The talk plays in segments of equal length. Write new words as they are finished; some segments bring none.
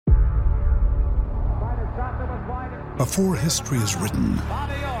Before history is written,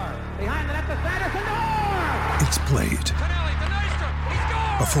 it's played.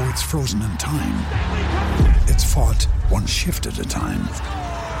 Before it's frozen in time, it's fought one shift at a time.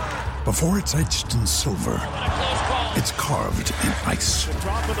 Before it's etched in silver, it's carved in ice.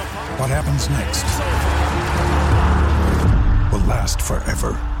 What happens next will last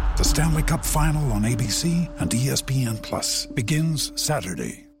forever. The Stanley Cup Final on ABC and ESPN Plus begins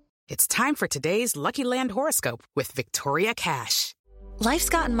Saturday. It's time for today's Lucky Land horoscope with Victoria Cash. Life's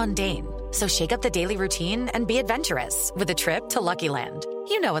gotten mundane, so shake up the daily routine and be adventurous with a trip to Lucky Land.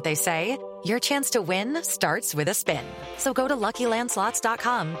 You know what they say, your chance to win starts with a spin. So go to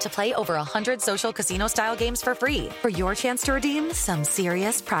LuckyLandSlots.com to play over 100 social casino-style games for free for your chance to redeem some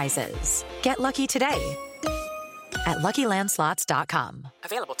serious prizes. Get lucky today at LuckyLandSlots.com.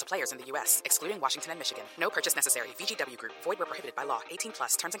 Available to players in the U.S., excluding Washington and Michigan. No purchase necessary. VGW Group. Void where prohibited by law. 18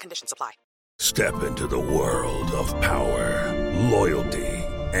 plus. Terms and conditions apply. Step into the world of power, loyalty,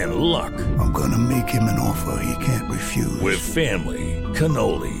 and luck. I'm gonna make him an offer he can't refuse. With family,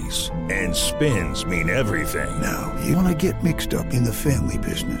 cannolis, and spins mean everything. Now, you wanna get mixed up in the family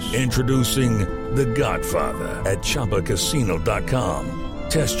business. Introducing The Godfather at ChumbaCasino.com.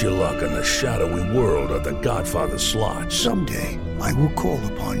 Test your luck in the shadowy world of The Godfather slot. Someday, I will call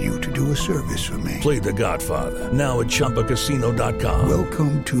upon you to do a service for me. Play The Godfather, now at ChumbaCasino.com.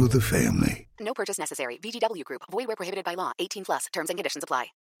 Welcome to the family. No purchase necessary. VGW Group. Void where prohibited by law. 18 plus. Terms and conditions apply.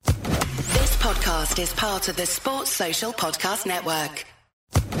 This podcast is part of the Sports Social Podcast Network.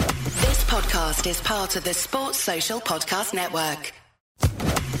 This podcast is part of the Sports Social Podcast Network.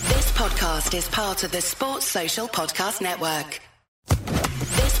 This podcast is part of the Sports Social Podcast Network.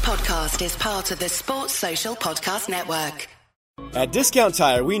 This podcast is part of the Sports Social Podcast Network. At Discount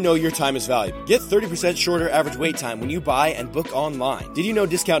Tire, we know your time is valuable. Get 30% shorter average wait time when you buy and book online. Did you know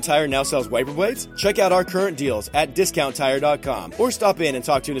Discount Tire now sells wiper blades? Check out our current deals at DiscountTire.com or stop in and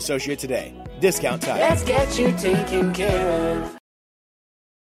talk to an associate today. Discount Tire. Let's get you taken care of.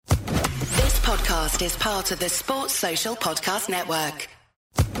 This podcast is part of the Sports Social Podcast Network.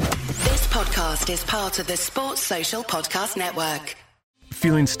 This podcast is part of the Sports Social Podcast Network.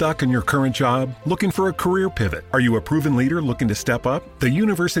 Feeling stuck in your current job? Looking for a career pivot? Are you a proven leader looking to step up? The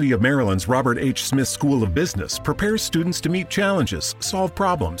University of Maryland's Robert H. Smith School of Business prepares students to meet challenges, solve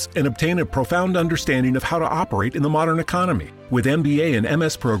problems, and obtain a profound understanding of how to operate in the modern economy. With MBA and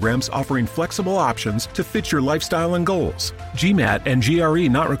MS programs offering flexible options to fit your lifestyle and goals. GMAT and GRE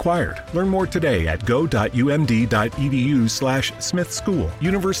not required. Learn more today at go.umd.edu/Smith School.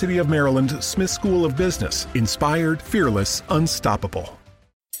 University of Maryland Smith School of Business. Inspired, fearless, unstoppable.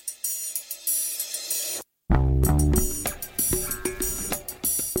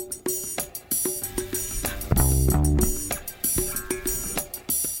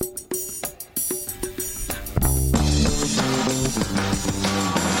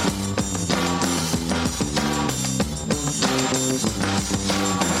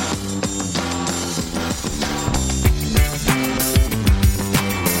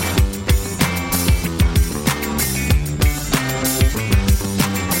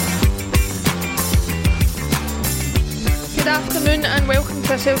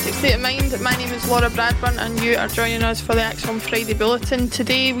 Celtic State of Mind. My name is Laura Bradburn and you are joining us for the Axiom Friday Bulletin.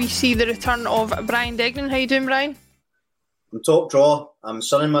 Today we see the return of Brian Degnan. How you doing, Brian? I'm top draw. I'm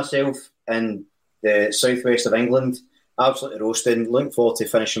sunning myself in the southwest of England, absolutely roasting, looking forward to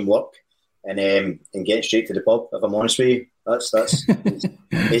finishing work and getting straight to the pub, if I'm honest with you. That's as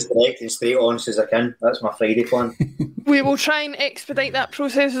direct and straight honest as I can. That's my Friday plan. We will try and expedite that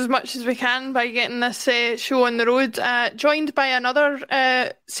process as much as we can by getting this show on the road. Joined by another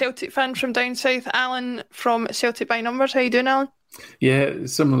Celtic fan from down south, Alan from Celtic by Numbers. How you doing, Alan? Yeah,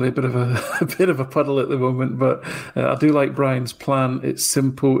 similarly, a bit of a puddle at the moment, but I do like Brian's plan. It's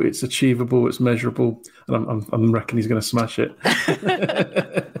simple, it's achievable, it's measurable, and I'm reckon he's going to smash it.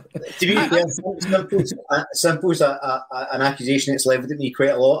 To be fair, simple is an accusation that's levelled at me quite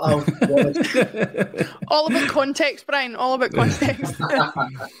a lot. All about context, Brian. All about context.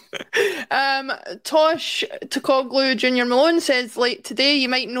 Tosh Tokoglu Junior Malone says, late today, you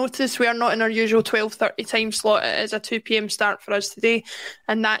might notice we are not in our usual 12:30 time slot. It is a 2 p.m. start for us today,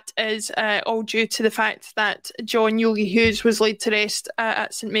 and that is all due to the fact that John Yogi Hughes was laid to rest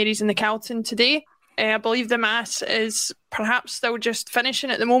at St Mary's in the Calton today. I believe the Mass is perhaps still just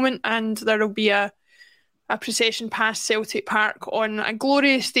finishing at the moment, and there will be a procession past Celtic Park on a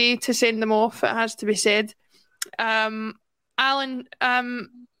glorious day to send them off, it has to be said. Alan,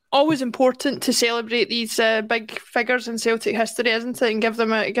 always important to celebrate these big figures in Celtic history, isn't it, and give them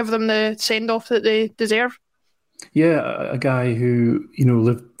the send-off that they deserve? Yeah, a guy who,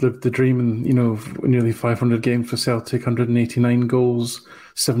 lived the dream and, nearly 500 games for Celtic, 189 goals,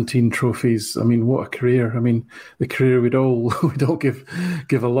 17 trophies. I mean, what a career. I mean, the career we'd all give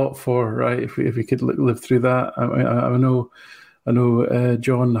a lot for, right? If we could live through that. I know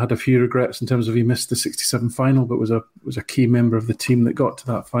John had a few regrets in terms of he missed the 67 final, but was a key member of the team that got to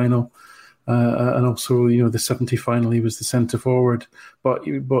that final. And also, the 70 final, he was the centre forward. But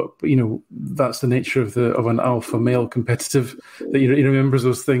that's the nature of an alpha male competitive. That he remembers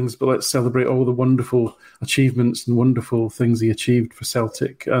those things. But let's celebrate all the wonderful achievements and wonderful things he achieved for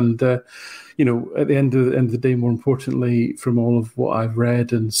Celtic. And at the end of the day, more importantly, from all of what I've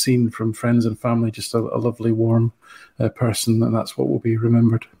read and seen from friends and family, just a lovely, warm person, and that's what will be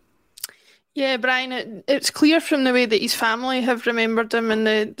remembered. Yeah, Brian, it's clear from the way that his family have remembered him and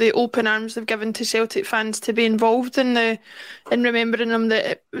the open arms they've given to Celtic fans to be involved in remembering him,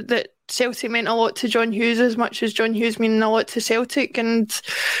 that Celtic meant a lot to John Hughes as much as John Hughes meaning a lot to Celtic. And,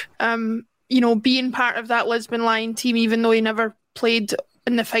 being part of that Lisbon Lion team, even though he never played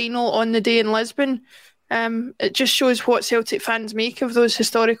in the final on the day in Lisbon, it just shows what Celtic fans make of those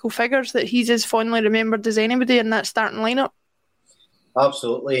historical figures, that he's as fondly remembered as anybody in that starting lineup.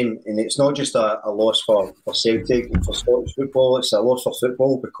 Absolutely, and it's not just a loss for Celtic and for Scottish football, it's a loss for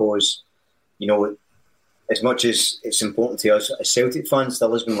football because, as much as it's important to us as Celtic fans, the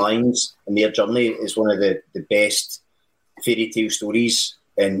Lisbon Lions and their journey is one of the best fairy tale stories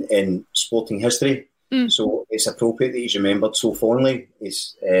in sporting history. So it's appropriate that he's remembered so fondly.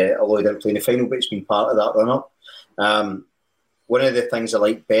 Although he didn't play in the final, but he's been part of that run-up. One of the things I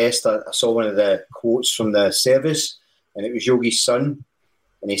like best, I saw one of the quotes from the service, and it was Yogi's son,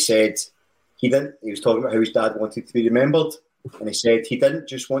 and he said he was talking about how his dad wanted to be remembered, and he said he didn't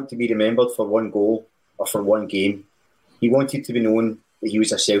just want to be remembered for one goal or for one game. He wanted to be known that he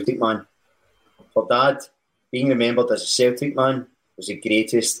was a Celtic man. For Dad, being remembered as a Celtic man was the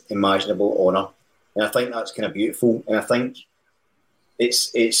greatest imaginable honour, and I think that's kind of beautiful, and I think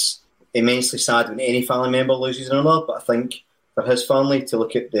it's immensely sad when any family member loses another, but I think for his family to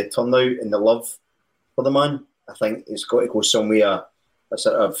look at the turnout and the love for the man, I think it's got to go somewhere, a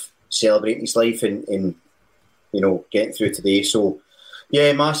sort of celebrating his life and getting through today. So,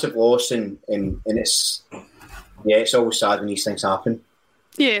 yeah, massive loss, and it's always sad when these things happen.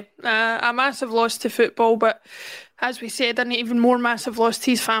 Yeah, a massive loss to football, but as we said, an even more massive loss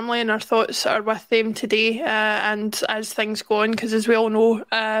to his family, and our thoughts are with them today. And as things go on, because as we all know,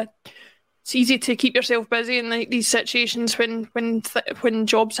 it's easy to keep yourself busy in these situations when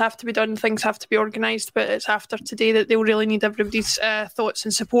jobs have to be done, things have to be organised, but it's after today that they'll really need everybody's thoughts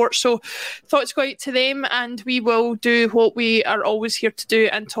and support. So thoughts go out to them, and we will do what we are always here to do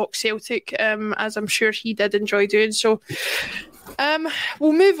and talk Celtic, as I'm sure he did enjoy doing. So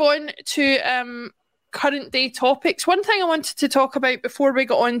we'll move on to current day topics. One thing I wanted to talk about before we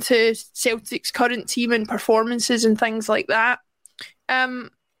got on to Celtic's current team and performances and things like that.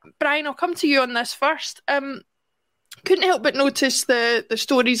 Brian, I'll come to you on this first. Couldn't help but notice the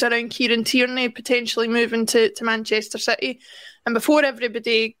stories around Kieran Tierney potentially moving to Manchester City. And before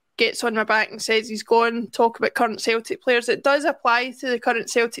everybody gets on my back and says he's gone, talk about current Celtic players, it does apply to the current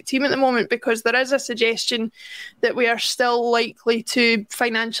Celtic team at the moment, because there is a suggestion that we are still likely to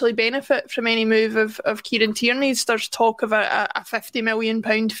financially benefit from any move of Kieran Tierney's. There's talk of a £50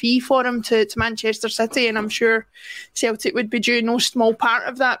 million fee for him to Manchester City, and I'm sure Celtic would be due no small part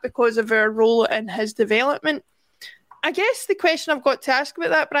of that because of our role in his development. I guess the question I've got to ask about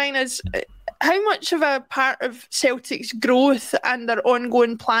that, Brian, is how much of a part of Celtic's growth and their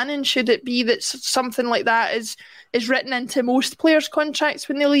ongoing planning should it be that something like that is written into most players' contracts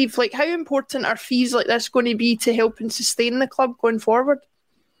when they leave? Like, how important are fees like this going to be to help and sustain the club going forward?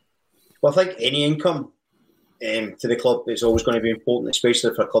 Well, I think any income to the club is always going to be important,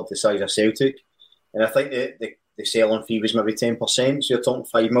 especially for a club the size of Celtic. And I think the sell-on fee was maybe 10%, so you're talking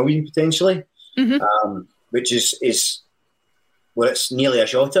 $5 million potentially, which is well, it's nearly a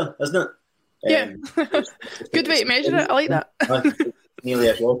Jota, isn't it? Yeah, good way to measure it. I like that. Nearly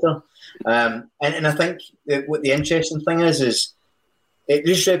a Jota. And I think what the interesting thing is it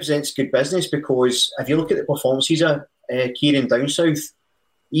just represents good business, because if you look at the performances of Kieran down south,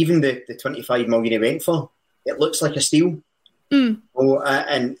 even the 25 million he went for, it looks like a steal. So,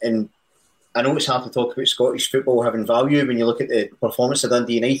 and I know it's hard to talk about Scottish football having value when you look at the performance of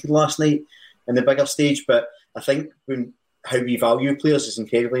Dundee United last night in the bigger stage, but I think how we value players is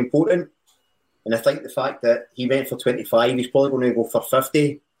incredibly important. And I think the fact that he went for 25, he's probably going to go for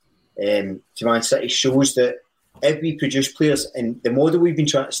 50 to Man City shows that if we produce players, and the model we've been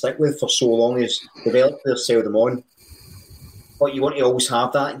trying to stick with for so long is develop players, sell them on. But you want to always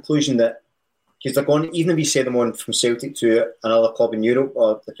have that inclusion that because they're going, even if you sell them on from Celtic to another club in Europe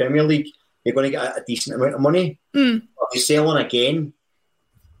or the Premier League, you're going to get a decent amount of money. If you sell on again,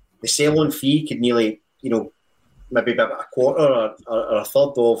 the sell-on fee could nearly, maybe about a quarter or a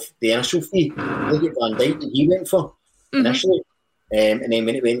third of the initial fee. Look at Van Dijk that he went for initially. And then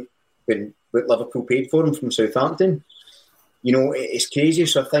when Liverpool paid for him from Southampton, it's crazy.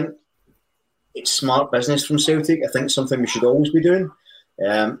 So I think it's smart business from Celtic. I think it's something we should always be doing.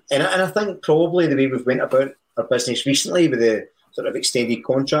 And I think probably the way we've went about our business recently with the sort of extended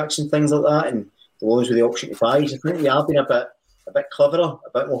contracts and things like that, and the loans with the option to buys, I think we have been a bit cleverer, a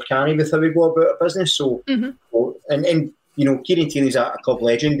bit more canny with how we go about our business. So, and Kieran Tierney's a club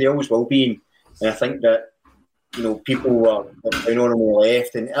legend. They always will be. And I think that, people are down on him on the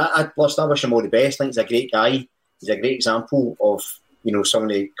left. And I wish him all the best. I think he's a great guy. He's a great example of, someone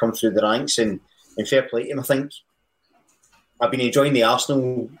who come through the ranks, and fair play to him. I think I've been enjoying the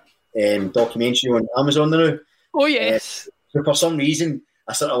Arsenal documentary on Amazon now. Oh, yes. So for some reason,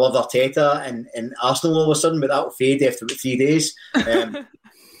 I sort of love Arteta and Arsenal all of a sudden, but that'll fade after about 3 days.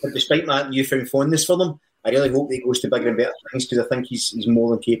 But despite my newfound fondness for them, I really hope that he goes to bigger and better things, because I think he's more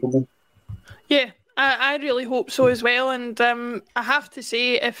than capable. Yeah, I really hope so as well. And I have to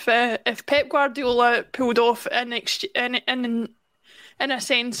say, if Pep Guardiola pulled off in a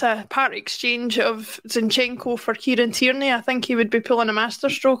sense a part exchange of Zinchenko for Kieran Tierney, I think he would be pulling a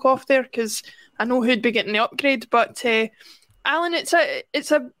masterstroke off there, because I know who'd be getting the upgrade. But Alan, it's a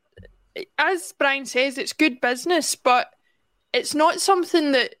as Brian says, it's good business, but it's not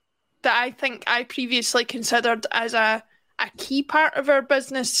something that I think I previously considered as a key part of our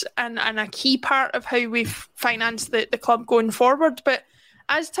business and a key part of how we've financed the club going forward. But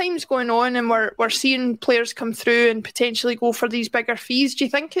as time's going on and we're seeing players come through and potentially go for these bigger fees, do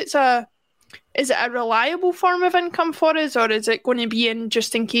you think is it a reliable form of income for us, or is it going to be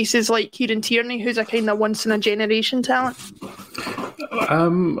just in cases like Kieran Tierney, who's a kind of once in a generation talent?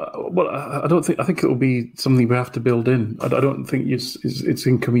 Well, I think it will be something we have to build in. I don't think it's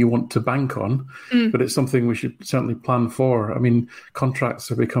income you want to bank on, but it's something we should certainly plan for. I mean,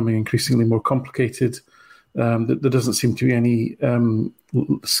 contracts are becoming increasingly more complicated. There doesn't seem to be any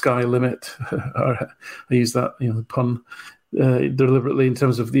sky limit. I use that, the pun deliberately, in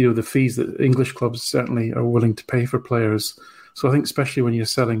terms of the fees that English clubs certainly are willing to pay for players. So I think especially when you're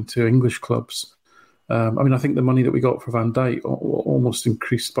selling to English clubs, I think the money that we got for Van Dijk almost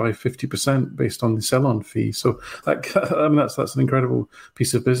increased by 50% based on the sell-on fee. So that's an incredible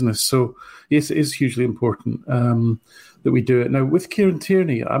piece of business. So yes, it is hugely important that we do it. Now with Kieran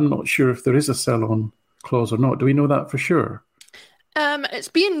Tierney, I'm not sure if there is a sell-on clause or not. Do we know that for sure? It's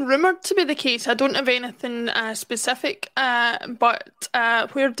being rumoured to be the case. I don't have anything specific, but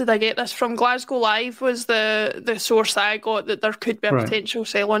where did I get this from? Glasgow Live was the source that I got, that there could be a potential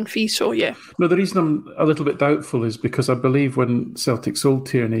sell-on fee, so yeah. No, the reason I'm a little bit doubtful is because I believe when Celtic sold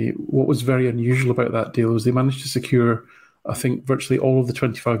Tierney, what was very unusual about that deal was they managed to secure, I think, virtually all of the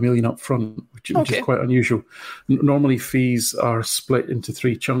 25 million up front, which is quite unusual. Normally fees are split into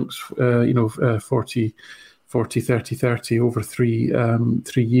three chunks, 40, 30, 30 over 3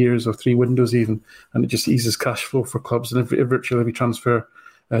 years or 3 windows even, and it just eases cash flow for clubs, and virtually every transfer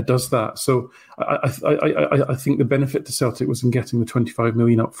does that. So I think the benefit to Celtic was in getting the 25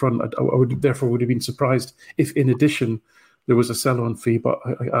 million up front. I would have been surprised if in addition there was a sell-on fee, but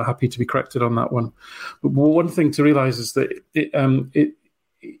I'm happy to be corrected on that one. But one thing to realise is that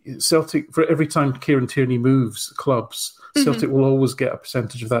Celtic, for every time Kieran Tierney moves clubs, Celtic will always get a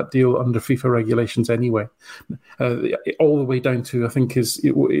percentage of that deal under FIFA regulations anyway, all the way down to, I think,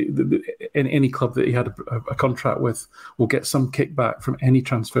 any club that he had a contract with will get some kickback from any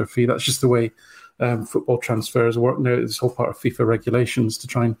transfer fee. That's just the way football transfers work now. It's all part of FIFA regulations to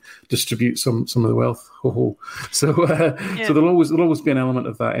try and distribute some of the wealth. So there'll always be an element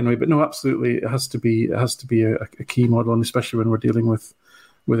of that anyway. But no, absolutely, it has to be a key model, and especially when we're dealing with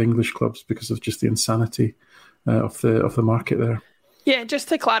English clubs because of just the insanity of the market there. Yeah, just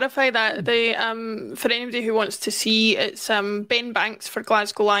to clarify that, for anybody who wants to see, it's Ben Banks for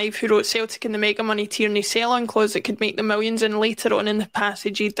Glasgow Live who wrote Celtic in the mega money Tierney sell-on clause that could make them millions, and later on in the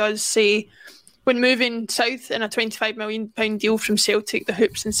passage he does say, when moving south in a £25 million deal from Celtic, the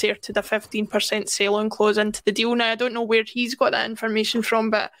Hoops inserted a 15% sell-on clause into the deal. Now, I don't know where he's got that information from,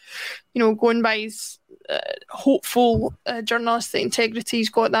 but going by his hopeful journalistic integrity, he's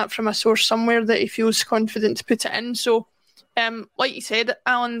got that from a source somewhere that he feels confident to put it in. So, like you said,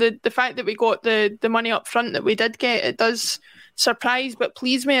 Alan, the fact that we got the money up front that we did get, it does surprise but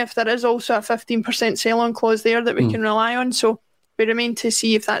please me if there is also a 15% sell-on clause there that we can rely on. So we remain to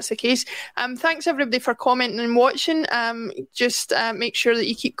see if that's the case. Thanks everybody for commenting and watching. Just make sure that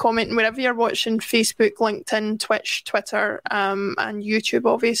you keep commenting wherever you're watching: Facebook, LinkedIn, Twitch, Twitter, and YouTube,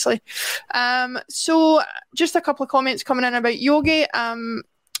 obviously. So just a couple of comments coming in about Yogi.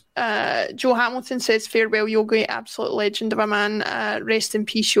 Joe Hamilton says, farewell Yogi, absolute legend of a man. Rest in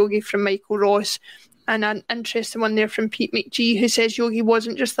peace Yogi, from Michael Ross. And an interesting one there from Pete McGee, who says Yogi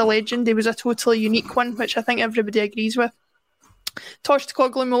wasn't just a legend, he was a totally unique one, which I think everybody agrees with. Tosh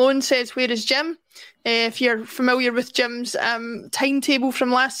Cogley Malone says, where is Jim? If you're familiar with Jim's timetable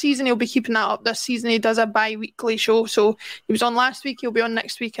from last season, he'll be keeping that up this season. He does a bi-weekly show, so he was on last week, he'll be on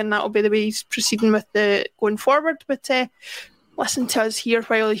next week, and that'll be the way he's proceeding with the going forward. But listen to us here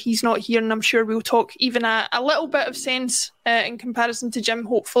while he's not here, and I'm sure we'll talk even a little bit of sense in comparison to Jim,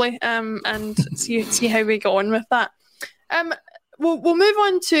 hopefully, and see how we get on with that. We'll move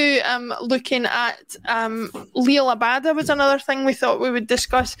on to looking at Liel Abada was another thing we thought we would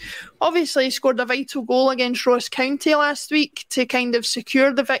discuss. Obviously, he scored a vital goal against Ross County last week to kind of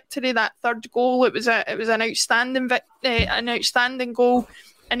secure the victory. That third goal, it was an outstanding goal,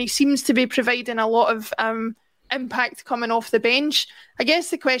 and he seems to be providing a lot of impact coming off the bench. I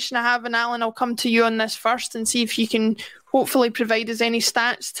guess the question I have, and Alan, I'll come to you on this first and see if you can hopefully provide us any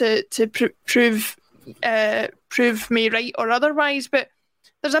stats to prove me right or otherwise. But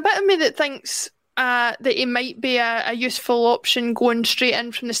there's a bit of me that thinks that he might be a useful option going straight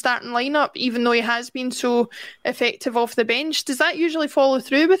in from the starting lineup, even though he has been so effective off the bench. Does that usually follow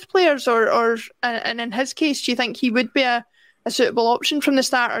through with players, or and in his case, do you think he would be a suitable option from the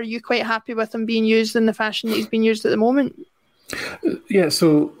start? Are you quite happy with him being used in the fashion that he's being used at the moment? Yeah,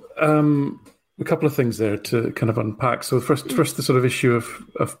 so a couple of things there to kind of unpack. So first the sort of issue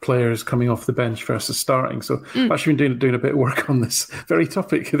of players coming off the bench versus starting. So I've actually been doing a bit of work on this very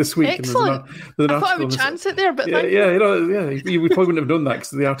topic this week. Excellent. And I thought I would chance it there, but we probably wouldn't have done that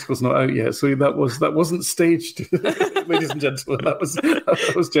because the article's not out yet. So that wasn't staged, ladies and gentlemen.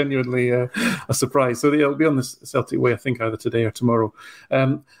 That was genuinely a surprise. So it'll be on the Celtic Way, I think, either today or tomorrow.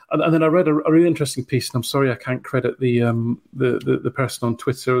 And then I read a really interesting piece, and I'm sorry I can't credit the person on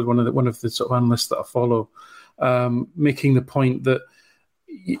Twitter, one of the sort of analysts that I follow, making the point that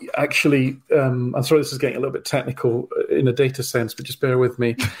actually, I'm sorry this is getting a little bit technical in a data sense, but just bear with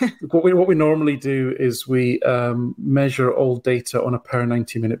me. What we normally do is we measure all data on a per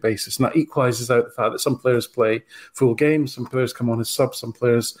 90-minute basis, and that equalises out the fact that some players play full games, some players come on as subs, some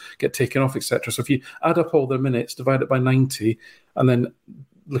players get taken off, etc. So if you add up all their minutes, divide it by 90, and then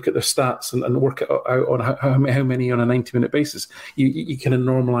look at their stats and work it out on how many on a 90-minute basis, you kind of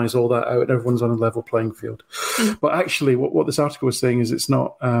normalise all that out, and everyone's on a level playing field. But actually, what this article was saying is it's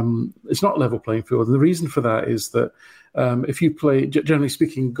not a level playing field, and the reason for that is that if you play, generally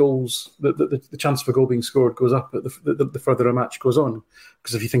speaking, goals, the chance of a goal being scored goes up the further a match goes on.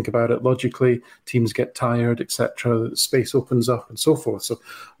 Because if you think about it logically, teams get tired, etc. Space opens up and so forth. So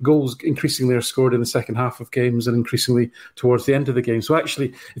goals increasingly are scored in the second half of games and increasingly towards the end of the game. So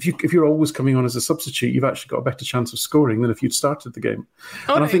actually, if you're always coming on as a substitute, you've actually got a better chance of scoring than if you'd started the game.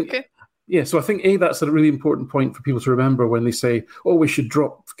 And I think, okay. Yeah, so I think that's a really important point for people to remember when they say, "Oh, we should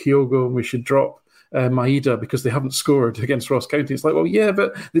drop Kyogo and we should drop Maeda because they haven't scored against Ross County." It's like, well, yeah,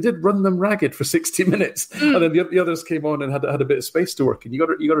 but they did run them ragged for 60 minutes, and then the others came on and had a bit of space to work in. You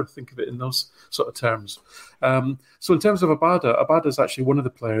got to think of it in those sort of terms. So in terms of Abada is actually one of the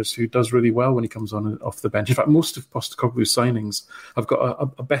players who does really well when he comes on and off the bench. In fact, most of Postecoglou's signings have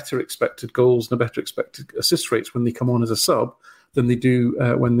got a better expected goals and a better expected assist rates when they come on as a sub than they do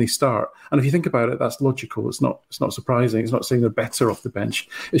when they start. And if you think about it, that's logical. It's not surprising. It's not saying they're better off the bench.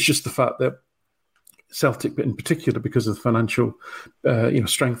 It's just the fact that Celtic, in particular, because of the financial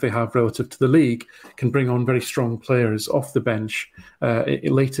strength they have relative to the league, can bring on very strong players off the bench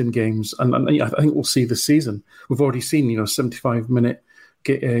late in games. And I think we'll see this season. We've already seen 75-minute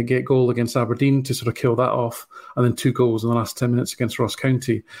get goal against Aberdeen to sort of kill that off, and then 2 goals in the last 10 minutes against Ross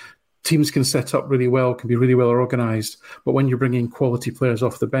County. Teams can set up really well, can be really well organised, but when you're bringing quality players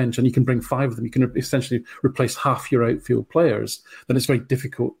off the bench, and you can bring 5 of them, you can essentially replace half your outfield players, then it's very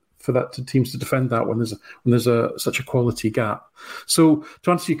difficult for teams to defend that when there's such a quality gap. So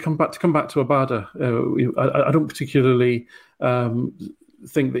to answer you, come back to Abada, I don't particularly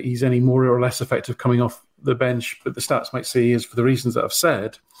think that he's any more or less effective coming off the bench, but the stats might say he is for the reasons that I've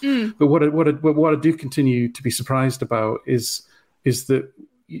said. But what I do continue to be surprised about is that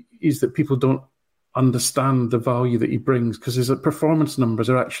people don't understand the value that he brings, because his performance numbers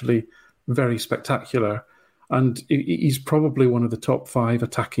are actually very spectacular. And he's probably one of the top 5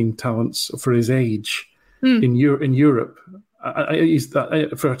 attacking talents for his age in Europe. He's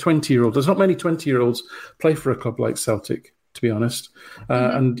that for a 20-year-old. There's not many 20-year-olds play for a club like Celtic. to be honest.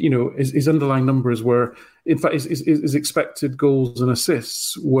 And, his underlying numbers were, in fact, his expected goals and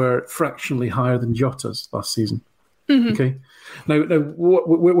assists were fractionally higher than Jota's last season. Mm-hmm. Okay. Now,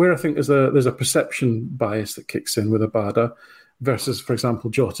 where I think there's a perception bias that kicks in with Abada versus, for example,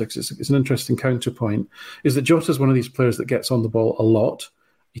 Jota, because it's an interesting counterpoint, is that Jota's one of these players that gets on the ball a lot.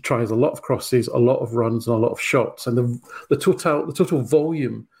 He tries a lot of crosses, a lot of runs, and a lot of shots, and the total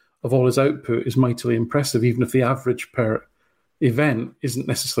volume of all his output is mightily impressive, even if the average per event isn't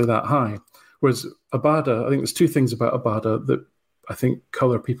necessarily that high. Whereas Abada, I think there's two things about Abada that I think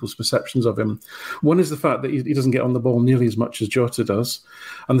colour people's perceptions of him. One is the fact that he doesn't get on the ball nearly as much as Jota does.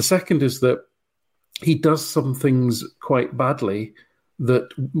 And the second is that he does some things quite badly that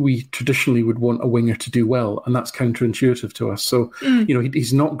we traditionally would want a winger to do well, and that's counterintuitive to us. So,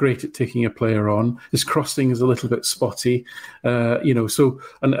 he's not great at taking a player on. His crossing is a little bit spotty, but the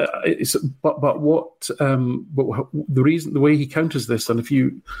way he counters this, and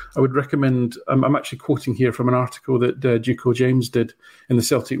I would recommend. I'm actually quoting here from an article that Duco James did in the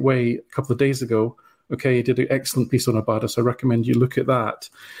Celtic Way a couple of days ago. Okay, he did an excellent piece on Abada, so I recommend you look at that.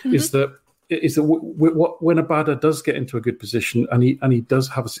 Mm-hmm. Is that when Abada does get into a good position and he does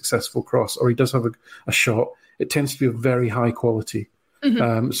have a successful cross or he does have a shot, it tends to be of very high quality.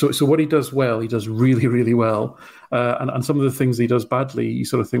 Mm-hmm. So what he does well, he does really, really well. And some of the things he does badly, you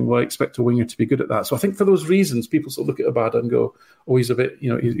sort of think, well, I expect a winger to be good at that. So I think for those reasons, people sort of look at Abada and go, oh, he's a bit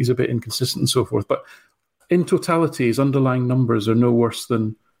inconsistent and so forth. But in totality, his underlying numbers are no worse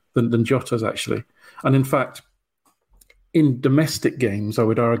than Jota's actually. And in fact, in domestic games, I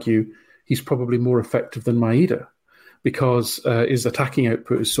would argue he's probably more effective than Maeda because his attacking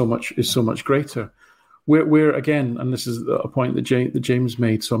output is so much greater. Where again, and this is a point that James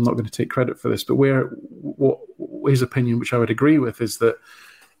made, so I'm not going to take credit for this, but what his opinion, which I would agree with, is that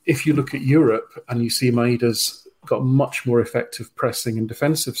if you look at Europe and you see Maeda's got much more effective pressing and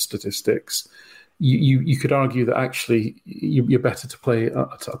defensive statistics, you could argue that actually you're better to play a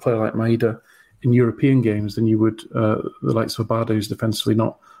player like Maeda in European games than you would the likes of Abada, who's defensively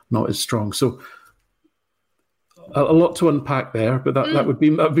not as strong. So a lot to unpack there, but that would be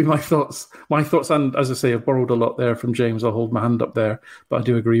my thoughts. My thoughts, and as I say, I've borrowed a lot there from James. I'll hold my hand up there, but I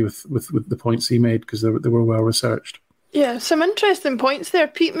do agree with the points he made because they were well researched. Yeah, some interesting points there.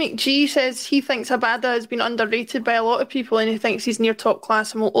 Pete McGee says he thinks Abada has been underrated by a lot of people and he thinks he's near top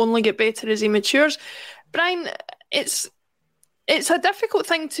class and will only get better as he matures. Brian, it's a difficult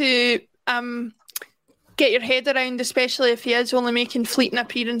thing to get your head around, especially if he is only making fleeting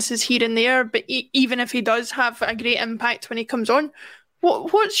appearances here and there, but even if he does have a great impact when he comes on.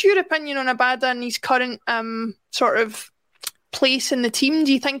 What's your opinion on Abada and his current sort of place in the team?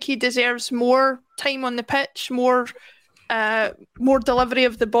 Do you think he deserves more time on the pitch, more delivery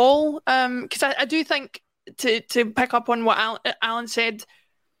of the ball? Because I do think, to pick up on what Alan said,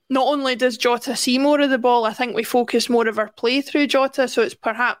 not only does Jota see more of the ball, I think we focus more of our play through Jota, so it's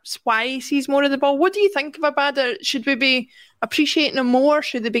perhaps why he sees more of the ball. What do you think of Abada? Should we be appreciating him more?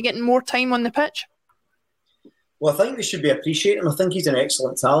 Should they be getting more time on the pitch? Well, I think we should be appreciating him. I think he's an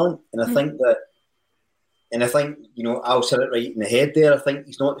excellent talent, and I think Al said it right in the head there. I think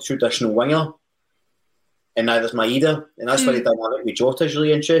he's not the traditional winger, and neither's Maeda, and that's why the dynamic with Jota is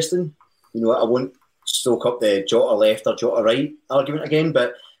really interesting. I won't stoke up the Jota left or Jota right argument again,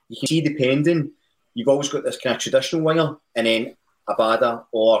 but you can see depending, you've always got this kind of traditional winger and then Abada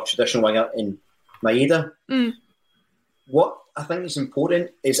or traditional winger in Maeda. What I think is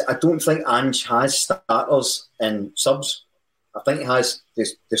important is I don't think Ange has starters and subs. I think he has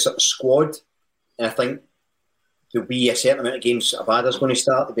the sort of squad, and I think there'll be a certain amount of games Abada's going to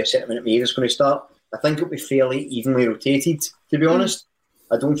start, there'll be a certain amount of Maeda's going to start. I think it'll be fairly evenly rotated, to be honest.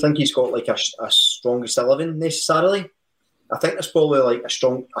 I don't think he's got like a strongest 11 necessarily. I think there's probably like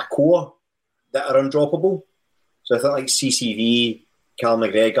a core that are undroppable. So I think like CCV, Cal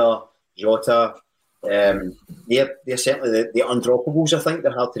McGregor, Jota, they're certainly the undroppables. I think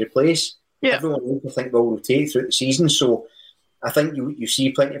they're hard to replace. Yeah. Everyone else I think will rotate throughout the season. So I think you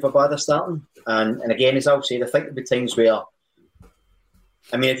see plenty of Abada starting. And again, as Al said, I think there'll be times where,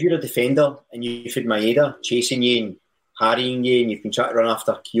 I mean, if you're a defender and you've had Maeda chasing you and harrying you and you've been trying to run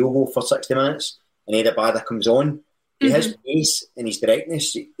after Kyogo for 60 minutes and then Abada comes on, his pace and his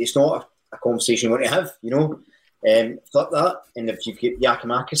directness, it's not a conversation you want to have, flip that, and if you've got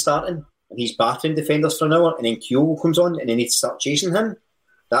Yakamaka starting and he's battering defenders for an hour and then Kyogo comes on and they need to start chasing him,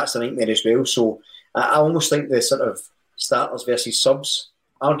 that's a nightmare as well. So I almost think the sort of starters versus subs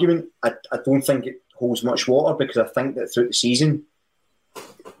argument, I don't think it holds much water, because I think that throughout the season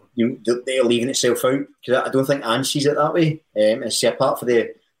they're leaving itself out, because I don't think Ange sees it that way. And see, apart for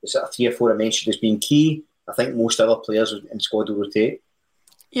the sort of 3 or 4 I mentioned as being key, I think most other players in the squad will rotate.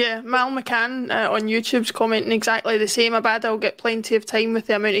 Yeah, Mal McCann on YouTube's commenting exactly the same. Abada will get plenty of time with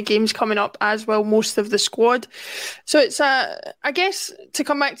the amount of games coming up, as will most of the squad. So it's, I guess, to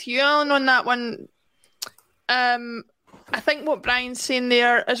come back to you, Alan, on that one, I think what Brian's saying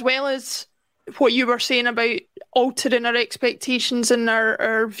there, as well as what you were saying about altering our expectations and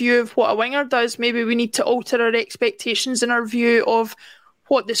our view of what a winger does, maybe we need to alter our expectations and our view of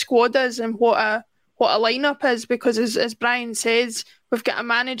what the squad is and what a lineup is, because as Brian says, we've got a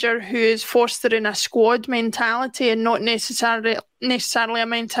manager who is fostering a squad mentality and not necessarily a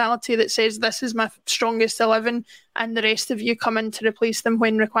mentality that says this is my strongest 11 and the rest of you come in to replace them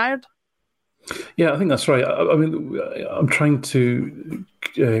when required. Yeah, I think that's right. I mean, I'm trying to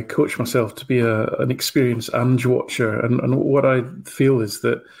coach myself to be an experienced Ange watcher, and what I feel is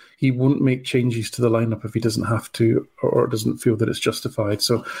that he won't make changes to the lineup if he doesn't have to or doesn't feel that it's justified.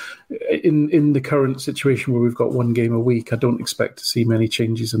 So in the current situation where we've got one game a week, I don't expect to see many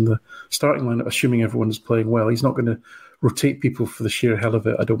changes in the starting lineup, assuming everyone is playing well. He's not going to rotate people for the sheer hell of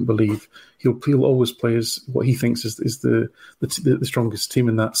it, I don't believe. He'll always play as what he thinks is the strongest team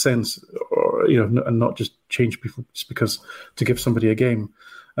in that sense, or and not just change people just because to give somebody a game.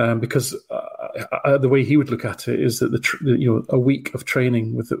 Because the way he would look at it is that a week of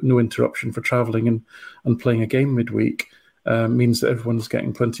training with no interruption for travelling and playing a game midweek means that everyone's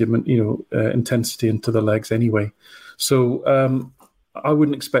getting plenty of intensity into the legs anyway. So I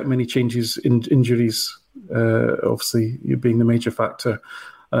wouldn't expect many changes in injuries. Obviously, being the major factor.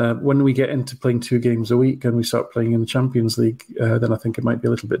 When we get into playing 2 games a week and we start playing in the Champions League, then I think it might be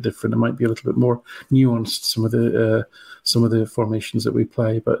a little bit different. It might be a little bit more nuanced, some of the formations that we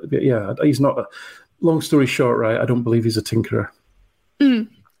play. But yeah, he's not. Long story short, right? I don't believe he's a tinkerer.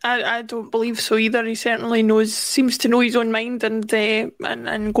 I don't believe so either. He certainly seems to know his own mind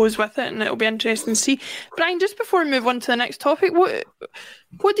and goes with it, and it'll be interesting to see. Brian, just before we move on to the next topic,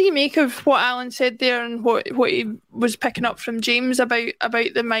 what do you make of what Alan said there and what he was picking up from James about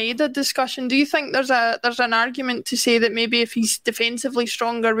the Maeda discussion? Do you think there's an argument to say that maybe if he's defensively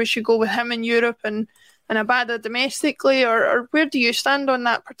stronger, we should go with him in Europe and Abada domestically, or where do you stand on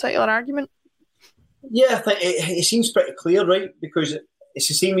that particular argument? Yeah, I think it seems pretty clear, right? Because it's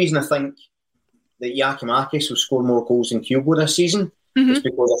the same reason I think that Giacomakis will score more goals than Kyogo this season. Mm-hmm. It's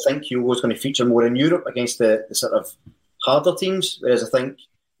because I think Kyogo is going to feature more in Europe against the sort of harder teams, whereas I think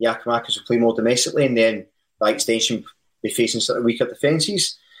Giacomakis will play more domestically, and then by extension be facing sort of weaker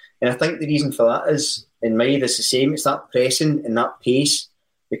defences. And I think the reason for that is, in Maeda, it's the same. It's that pressing and that pace,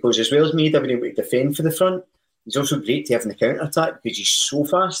 because as well as Maeda being able to defend for the front, he's also great to have in the counter-attack because he's so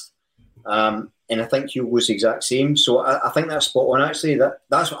fast. And I think Hugo's the exact same. So I think that's spot on, actually.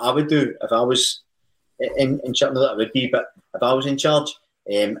 That's what I would do if I was in charge. Not that I would be, but if I was in charge,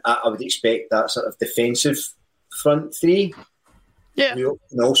 I would expect that sort of defensive front three who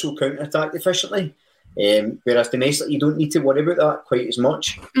can also counter-attack efficiently. Whereas domestically, you don't need to worry about that quite as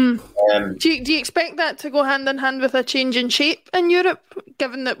much. Do you expect that to go hand in hand with a change in shape in Europe,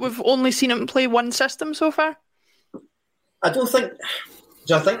 given that we've only seen him play one system so far? I don't think...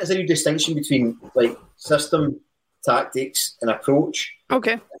 So I think there's a real distinction between like system, tactics and approach.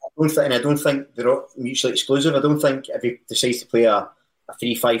 Okay. I don't think they're mutually exclusive. I don't think if he decides to play a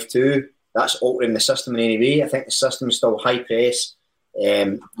 3-5-2, that's altering the system in any way. I think the system is still high press,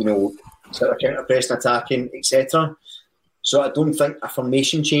 sort of counter press and attacking, etc. So I don't think a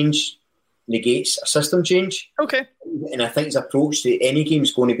formation change negates a system change. Okay. And I think his approach to any game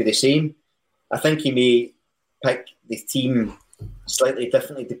is going to be the same. I think he may pick the team slightly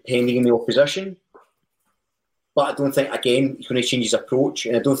differently depending on the opposition, but I don't think, again, he's going to change his approach,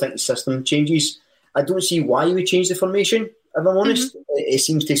 and I don't think the system changes. I don't see why he would change the formation, if I'm honest. It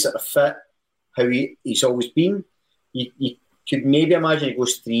seems to sort of fit how he's always been. You could maybe imagine he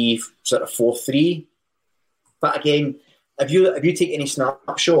goes 4-3, but again, if you take any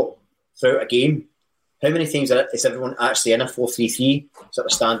snapshot throughout a game, how many times is everyone actually in a 4-3-3 sort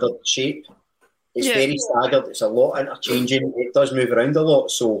of standard shape? It's very staggered. It's a lot interchanging. It does move around a lot.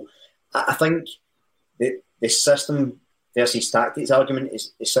 So I think the system versus tactics argument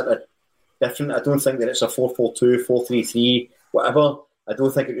is sort of different. I don't think that it's a 4-4-2, 4-3-3, whatever. I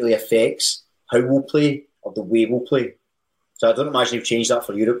don't think it really affects how we'll play or the way we'll play. So I don't imagine you've changed that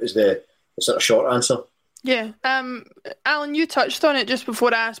for Europe is the sort of short answer. Yeah. Alan, you touched on it just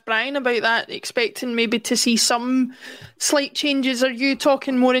before I asked Brian about that, expecting maybe to see some slight changes. Are you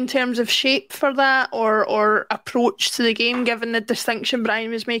talking more in terms of shape for that or approach to the game, given the distinction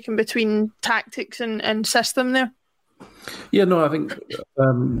Brian was making between tactics and system there? Yeah, no, I think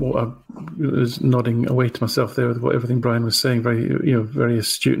what I was nodding away to myself there with what everything Brian was saying, very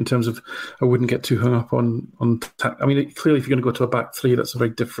astute in terms of I wouldn't get too hung up on. I mean, clearly, if you're going to go to a back three, that's a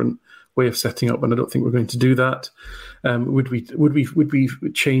very different way of setting up, and I don't think we're going to do that. Would we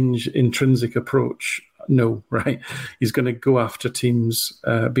change intrinsic approach? No, right? He's going to go after teams,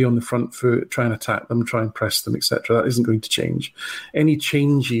 be on the front foot, try and attack them, try and press them, etc. That isn't going to change. Any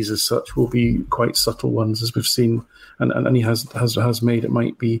changes as such will be quite subtle ones, as we've seen, and he has made. It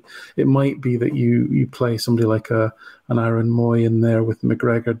might be that you play somebody like an Aaron Moy in there with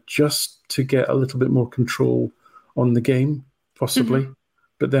McGregor just to get a little bit more control on the game, possibly. Mm-hmm.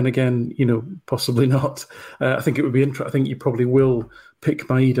 But then again, possibly not. I think it would be interesting. I think you probably will pick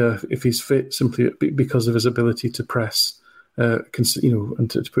Maeda if he's fit, simply because of his ability to press, and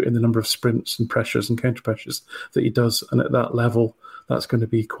to put in the number of sprints and pressures and counter pressures that he does. And at that level, that's going to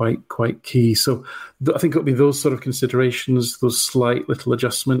be quite key. So I think it'll be those sort of considerations, those slight little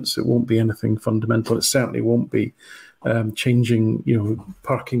adjustments. It won't be anything fundamental. It certainly won't be changing,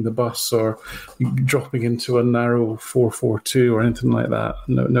 parking the bus or dropping into a narrow 4-4-2 or anything like that.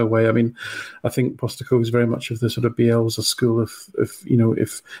 No way. I mean, I think Postecoglou is very much of the sort of Bielsa school.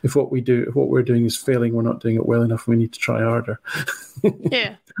 If what we're doing is failing, we're not doing it well enough. We need to try harder.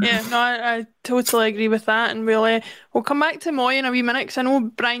 Yeah. No, I totally agree with that, and we'll come back to Moy in a wee minute, because I know,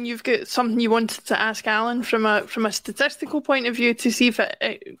 Brian, you've got something you wanted to ask Alan from a statistical point of view to see if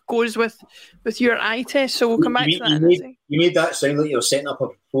it goes with your eye test. So we'll come back to that. You made that sound like you're setting up a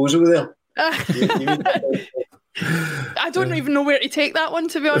proposal there. I don't even know where to take that one,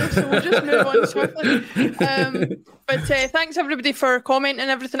 to be honest, so we'll just move on swiftly. But thanks everybody for commenting and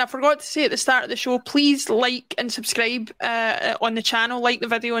everything. I forgot to say at the start of the show, please like and subscribe on the channel, like the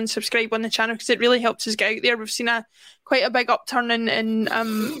video and subscribe on the channel, because it really helps us get out there. We've seen quite a big upturn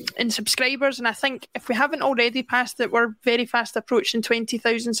in subscribers, and I think if we haven't already passed it, we're very fast approaching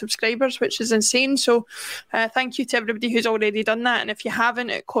 20,000 subscribers, which is insane. So thank you to everybody who's already done that, and if you haven't,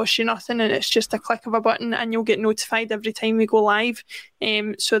 it costs you nothing, and it's just a click of a button and you'll get notified every time we go live.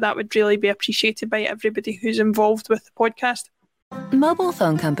 So that would really be appreciated by everybody who's involved with the podcast. Mobile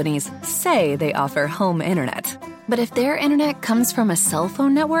phone companies say they offer home internet. But if their internet comes from a cell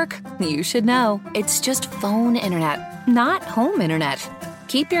phone network, you should know. It's just phone internet, not home internet.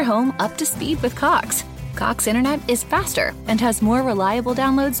 Keep your home up to speed with Cox. Cox internet is faster and has more reliable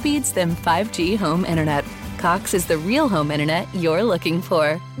download speeds than 5G home internet. Cox is the real home internet you're looking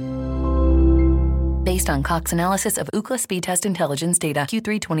for. Based on Cox analysis of Ookla speed test intelligence data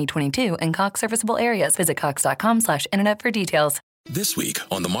Q3 2022 and Cox serviceable areas, visit cox.com/internet for details. This week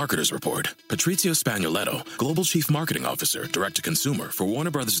on The Marketer's Report, Patrizio Spagnoletto, Global Chief Marketing Officer, Direct-to-Consumer for Warner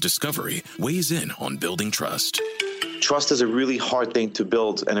Brothers Discovery, weighs in on building trust. Trust is a really hard thing to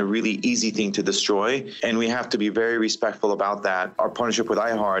build and a really easy thing to destroy, and we have to be very respectful about that. Our partnership with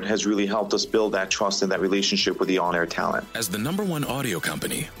iHeart has really helped us build that trust and that relationship with the on-air talent. As the #1 audio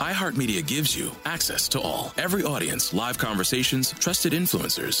company, iHeartMedia gives you access to all. Every audience, live conversations, trusted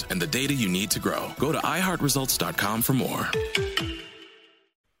influencers, and the data you need to grow. Go to iHeartResults.com for more.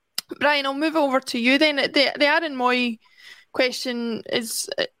 Brian, I'll move over to you then. The Aaron Moy question is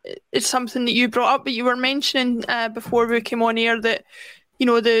something that you brought up, but you were mentioning before we came on air that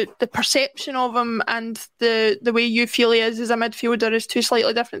the perception of him and the way you feel he is as a midfielder is two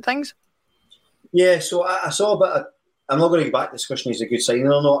slightly different things. Yeah, so I saw a bit of, I'm not going to go back to this question, is a good signing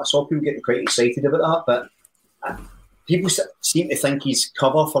or not. I saw people getting quite excited about that, but people seem to think he's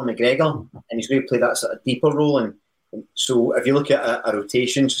cover for McGregor and he's going to play that sort of deeper role. And so if you look at a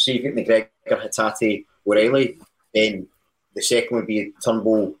rotation, so say you get McGregor, Hatate, O'Reilly, then the second would be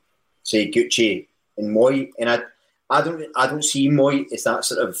Turnbull, say Gucci and Moy. And I don't see Moy as that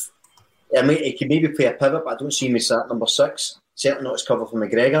sort of. He can maybe play a pivot, but I don't see him as that number 6. Certainly not as cover for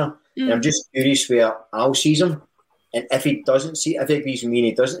McGregor. And I'm just curious where Al sees him, and if he agrees with me and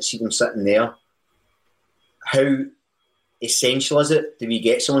he doesn't see them sitting there, how essential is it? Do we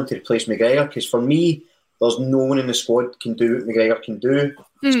get someone to replace McGregor? Because for me, there's no one in the squad can do what McGregor can do,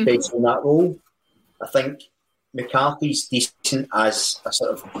 especially in that role. I think McCarthy's decent as a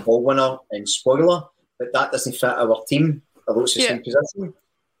sort of ball winner and spoiler, but that doesn't fit our team, although it's the same position.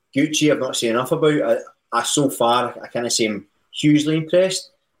 Gucci, I've not seen enough about. So far, I can't say I'm hugely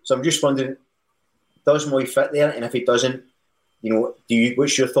impressed. So I'm just wondering, does Moy fit there? And if he doesn't,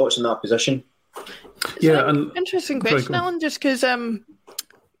 what's your thoughts on that position? An interesting question, Alan, just because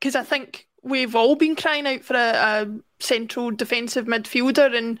I think we've all been crying out for a central defensive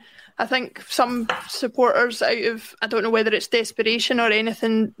midfielder, and I think some supporters, out of, I don't know whether it's desperation or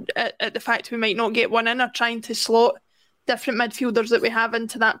anything, at the fact we might not get one in, are trying to slot different midfielders that we have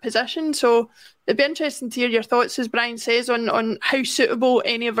into that position. So it'd be interesting to hear your thoughts, as Brian says, on how suitable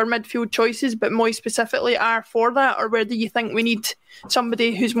any of our midfield choices, but more specifically, are for that, or whether you think we need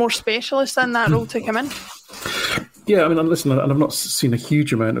somebody who's more specialist in that role to come in. Yeah, I mean, listen, I've not seen a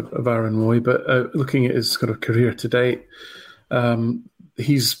huge amount of Aaron Moy, but looking at his kind of career to date,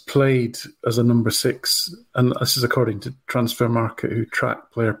 he's played as a number 6, and this is according to Transfer Market, who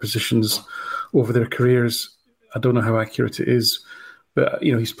track player positions over their careers. I don't know how accurate it is, but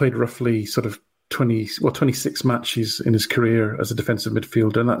he's played roughly sort of 26 matches in his career as a defensive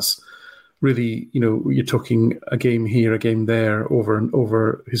midfielder, and that's really, you're talking a game here, a game there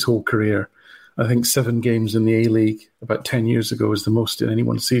over his whole career. I think 7 games in the A-League about 10 years ago is the most in any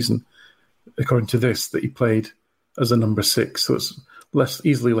one season, according to this, that he played as a number 6. So it's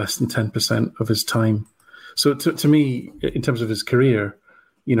easily less than 10% of his time. So to me, in terms of his career,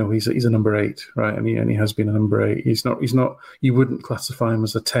 he's a number 8, right? And he has been a number 8. He's not. You wouldn't classify him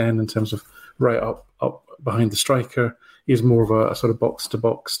as a 10 in terms of right up behind the striker. He's more of a sort of box to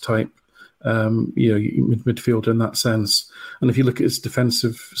box type, midfielder in that sense. And if you look at his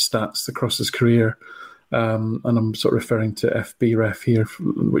defensive stats across his career, and I'm sort of referring to FBref here,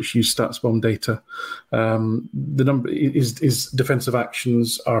 which use StatsBomb data. The number his defensive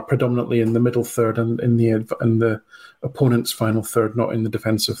actions are predominantly in the middle third and in the opponent's final third, not in the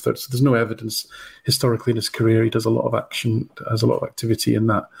defensive third. So there's no evidence historically in his career he does a lot of action, has a lot of activity in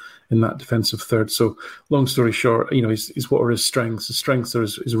that defensive third. So long story short, is what are his strengths? His strengths are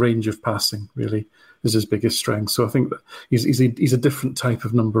his range of passing, really, is his biggest strength. So I think that he's a different type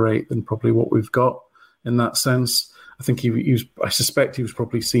of number 8 than probably what we've got. In that sense, I think I suspect he was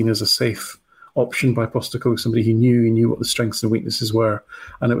probably seen as a safe option by Postecoglou, somebody he knew what the strengths and weaknesses were,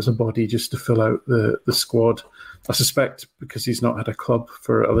 and it was a body just to fill out the squad. I suspect because he's not had a club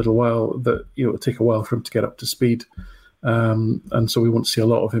for a little while that it'll take a while for him to get up to speed, and so we won't see a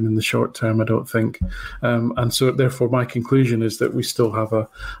lot of him in the short term, I don't think. And so therefore, my conclusion is that we still have a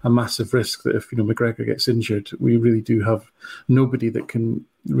massive risk that if McGregor gets injured, we really do have nobody that can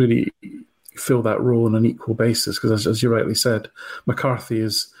really fill that role on an equal basis, because as you rightly said, McCarthy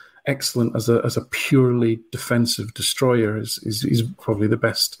is excellent as a purely defensive destroyer. He's probably the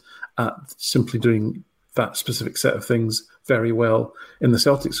best at simply doing that specific set of things very well in the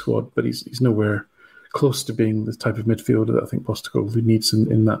Celtic squad, but he's nowhere close to being the type of midfielder that I think Postecoglou needs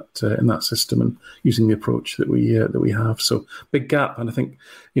in that system and using the approach that we have. So big gap, and I think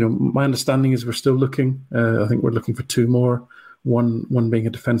my understanding is we're still looking. I think we're looking for 2 more. One being a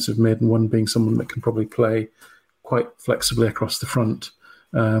defensive mid and one being someone that can probably play quite flexibly across the front.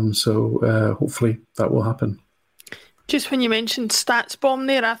 So hopefully that will happen. Just when you mentioned StatsBomb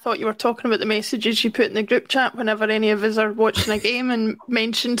there, I thought you were talking about the messages you put in the group chat whenever any of us are watching a game and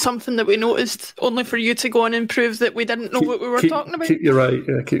mentioned something that we noticed, only for you to go on and prove that we didn't know what we were talking about. Keep you right.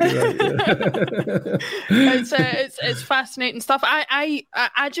 Yeah, keep you right. Yeah. It's fascinating stuff.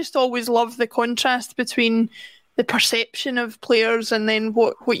 I just always love the contrast between the perception of players and then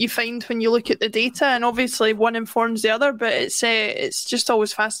what you find when you look at the data, and obviously one informs the other, but it's just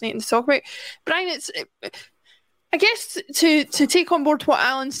always fascinating to talk about. Brian, I guess to take on board what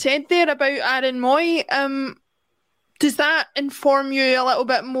Alan said there about Aaron Moy, does that inform you a little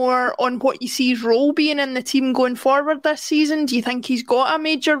bit more on what you see his role being in the team going forward this season? Do you think he's got a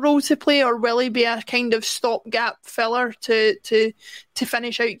major role to play, or will he be a kind of stopgap filler to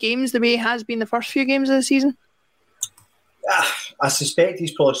finish out games the way he has been the first few games of the season? I suspect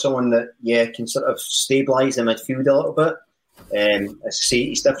he's probably someone that, can sort of stabilise the midfield a little bit. As I say,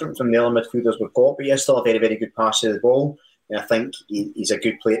 he's different from the other midfielders we've got, but he's still a very, very good passer of the ball. And I think he's a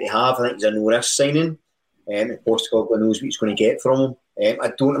good player to have. I think he's a no-risk signing. And Postecoglou knows what he's going to get from him.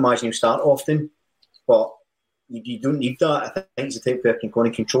 I don't imagine he'll start often, but you don't need that. I think he's the type of player who can go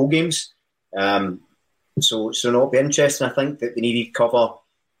and control games. So it'll be interesting. I think that they needed cover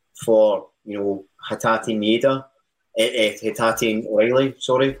for, Hatate Maeda. Hatate and O'Reilly,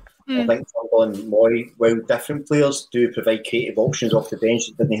 sorry. I think Turnbull and Moy, while different players, do provide creative options off the bench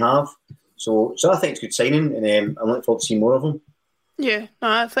that they have. So I think it's a good signing, and I'm looking forward to seeing more of him. Yeah, no,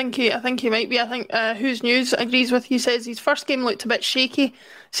 I think he might be. I think Who's News agrees with you, says his first game looked a bit shaky.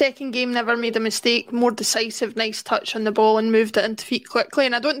 Second game never made a mistake, more decisive, nice touch on the ball and moved it into feet quickly.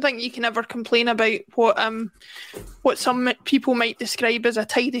 And I don't think you can ever complain about what some people might describe as a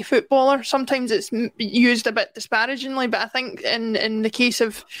tidy footballer. Sometimes it's used a bit disparagingly, but I think in the case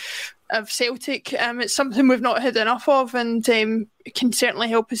of Celtic, it's something we've not had enough of, and it can certainly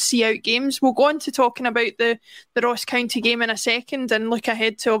help us see out games. We'll go on to talking about the Ross County game in a second and look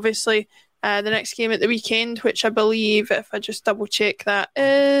ahead to obviously the next game at the weekend, which I believe, if I just double check, that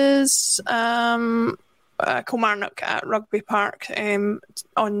is Kilmarnock at Rugby Park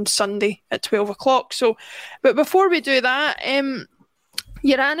on Sunday at 12 o'clock. So, but before we do that,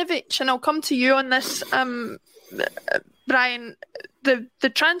 Juranović, and I'll come to you on this, Brian,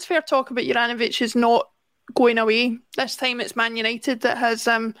 the transfer talk about Juranović is not going away. This time it's Man United that has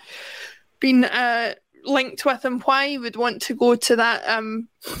been linked with him. Why he would want to go to that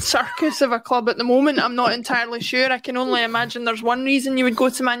circus of a club at the moment, I'm not entirely sure. I can only imagine there's one reason you would go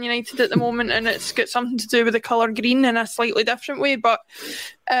to Man United at the moment, and it's got something to do with the colour green in a slightly different way. But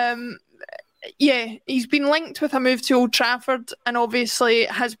yeah, he's been linked with a move to Old Trafford, and obviously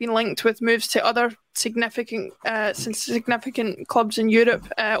has been linked with moves to other significant clubs in Europe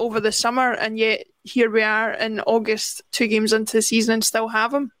over the summer, and yet here we are in August, 2 games into the season, and still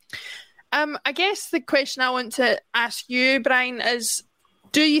have him. I guess the question I want to ask you, Brian, is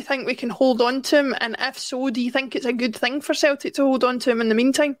do you think we can hold on to him? And if so, do you think it's a good thing for Celtic to hold on to him in the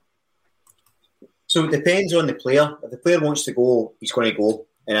meantime? So it depends on the player. If the player wants to go, he's going to go.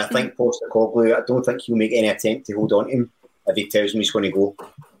 And I think Postecoglou, I don't think he'll make any attempt to hold on to him if he tells him he's going to go.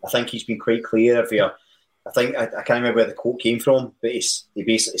 I think he's been quite clear. I can't remember where the quote came from, but he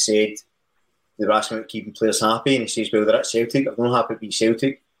basically said they were asking about keeping players happy, and he says, well, they're at Celtic. If they're not happy to be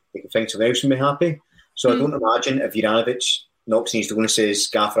Celtic, they can find something else and be happy. So I don't imagine if Juranović knocks on his door and says,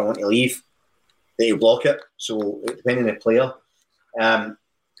 Gaffer, I want to leave, that he'll block it. So depending on the player.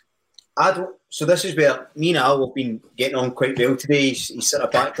 So this is where me and Al have been getting on quite well today. He's sort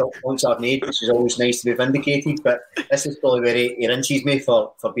of backed up points I've made, which is always nice to be vindicated. But this is probably where he rinses me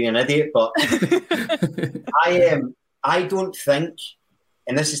for being an idiot. But I don't think,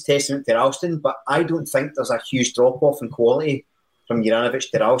 and this is testament to Ralston, but I don't think there's a huge drop-off in quality from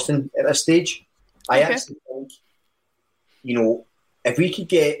Juranović to Ralston at this stage. I actually think, if we could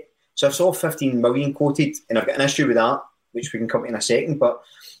get... So I saw 15 million quoted, and I've got an issue with that, which we can come to in a second, but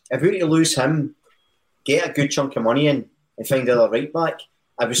if we were to lose him, get a good chunk of money in and find another right back,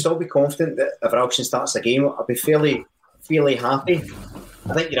 I would still be confident that if Ralston starts the game, I'd be fairly happy.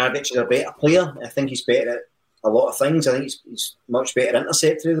 I think Juranović is a better player. I think he's better at a lot of things. I think he's much better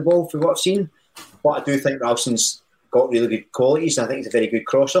interceptor of the ball for what I've seen. But I do think Ralston's got really good qualities, and I think he's a very good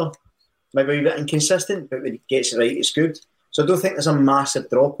crosser. Maybe a bit inconsistent, but when he gets it right, it's good. So I don't think there's a massive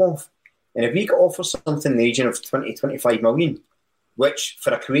drop-off. And if we could offer something in the region of 20, 25 million, which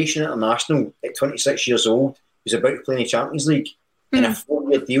for a Croatian international at 26 years old, who's about to play in the Champions League, and a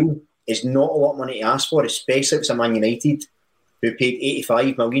 4-year deal is not a lot of money to ask for, especially if it's a Man United who paid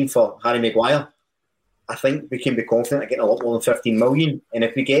 85 million for Harry Maguire. I think we can be confident of getting a lot more than 15 million. And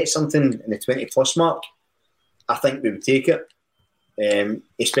if we get something in the 20-plus mark, I think we would take it,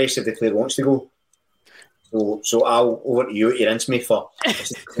 especially if the player wants to go. So I'll over to you to rinse me for.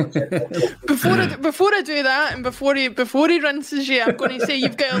 Before I do that, and before he rinses you, I'm going to say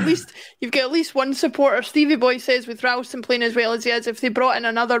you've got at least one supporter. Stevie Boy says with Ralston playing as well as he is, if they brought in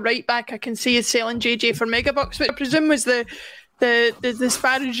another right back, I can see is selling JJ for megabucks, which I presume was the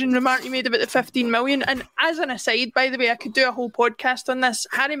disparaging remark you made about the 15 million. And as an aside, by the way, I could do a whole podcast on this.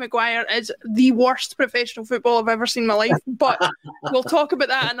 Harry Maguire is the worst professional football I've ever seen in my life, but we'll talk about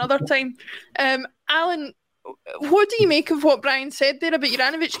that another time. Alan, what do you make of what Brian said there about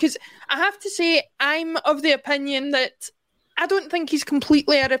Juranović? Because I have to say, I'm of the opinion that I don't think he's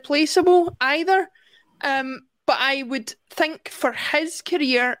completely irreplaceable either. But I would think for his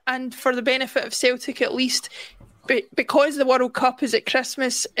career and for the benefit of Celtic at least, because the World Cup is at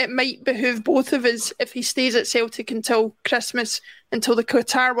Christmas, it might behoove both of us if he stays at Celtic until Christmas, until the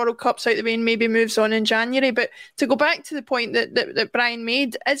Qatar World Cup's out the way and maybe moves on in January. But to go back to the point that Brian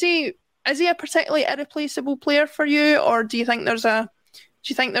made, is he a particularly irreplaceable player for you, or do you think there's an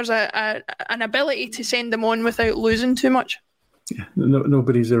ability to send him on without losing too much? Yeah,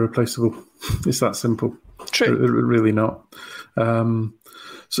 nobody's irreplaceable. It's that simple. True. Really not.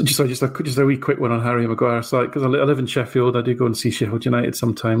 So just a wee quick one on Harry Maguire. So, because I live in Sheffield, I do go and see Sheffield United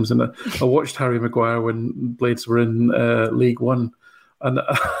sometimes, and I watched Harry Maguire when Blades were in League One. And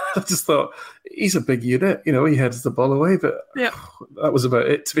I just thought, he's a big unit. He heads the ball away, but that was about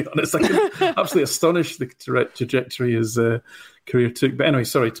it, to be honest. I can absolutely astonished the trajectory his career took. But anyway,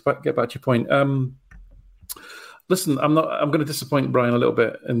 sorry, to get back to your point. Listen, I'm going to disappoint Brian a little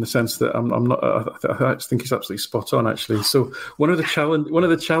bit in the sense that I'm not. I think he's absolutely spot on, actually. So one of the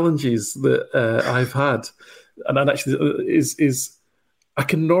challenges that I've had, and actually is I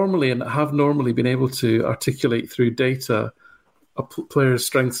can normally and have normally been able to articulate through data a player's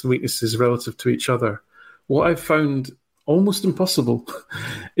strengths and weaknesses relative to each other. What I've found almost impossible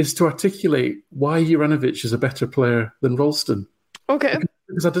is to articulate why Juranović is a better player than Ralston. Okay.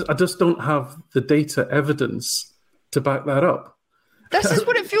 Because I just don't have the data evidence to back that up. This is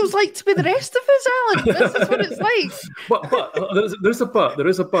what it feels like to be the rest of us, Alan. This is what it's like. But there's a but. There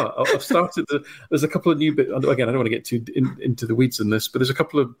is a but. I've started. There's a couple of new bits. Again, I don't want to get too into the weeds in this, but there's a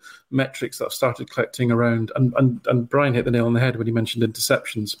couple of metrics that I've started collecting around. And Brian hit the nail on the head when he mentioned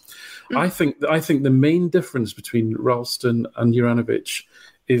interceptions. I think the main difference between Ralston and Juranović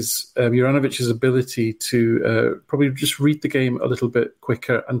is Juranovic's ability to probably just read the game a little bit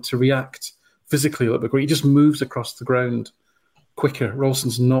quicker and to react physically a little bit quicker. He just moves across the ground quicker.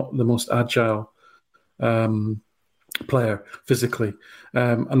 Ralston's not the most agile player physically.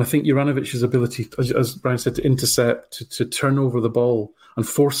 And I think Juranovic's ability, as Brian said, to intercept, to turn over the ball and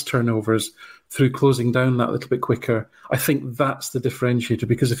force turnovers through closing down that little bit quicker, I think that's the differentiator.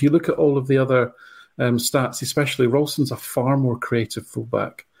 Because if you look at all of the other stats, especially, Ralston's a far more creative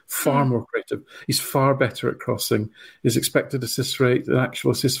fullback. Far more creative. He's far better at crossing. His expected assist rate and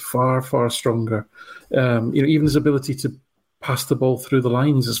actual assists far, far stronger. Even his ability to pass the ball through the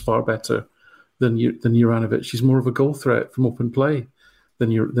lines is far better than Juranović. He's more of a goal threat from open play than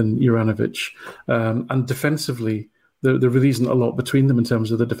Juranović. And defensively, there really isn't a lot between them in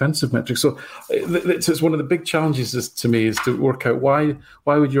terms of the defensive metrics. So it's one of the big challenges to me is to work out why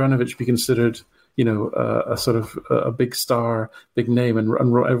would Juranović be considered a sort of a big star, big name,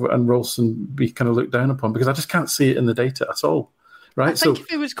 and Ralston be kind of looked down upon, because I just can't see it in the data at all. Right? I think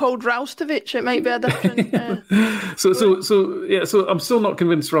if it was called Ralstovich, it might be a different. So I'm still not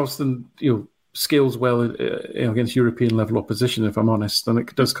convinced Ralston, scales well against European level opposition, if I'm honest, and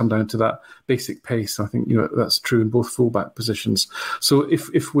it does come down to that basic pace. I think that's true in both fullback positions. So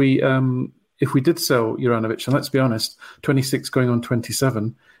if we did sell Juranović, and let's be honest, 26 going on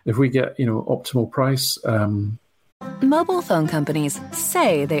 27, if we get optimal price. Mobile phone companies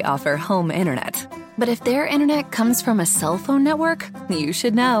say they offer home internet. But if their internet comes from a cell phone network, you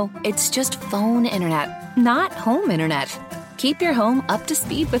should know. It's just phone internet, not home internet. Keep your home up to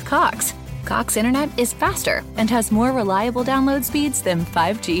speed with Cox. Cox internet is faster and has more reliable download speeds than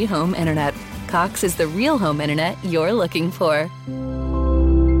 5G home internet. Cox is the real home internet you're looking for.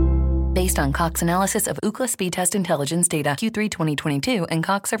 Based on Cox analysis of Ookla speed test intelligence data Q3 2022 and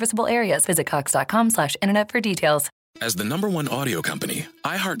Cox serviceable areas, visit cox.com/internet for details. As the #1 audio company,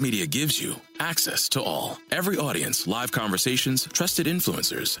 iHeartMedia gives you access to all. Every audience, live conversations, trusted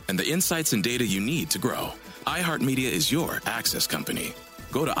influencers, and the insights and data you need to grow. iHeartMedia is your access company.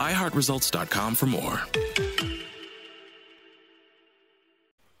 Go to iHeartResults.com for more.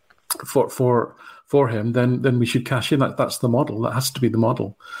 For him, then we should cash in. That's the model. That has to be the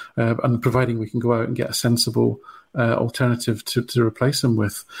model. And providing we can go out and get a sensible alternative to replace him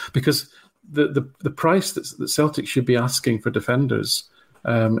with, because the price that Celtic should be asking for defenders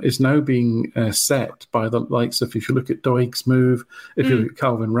is now being set by the likes of, if you look at Doig's move, if you look at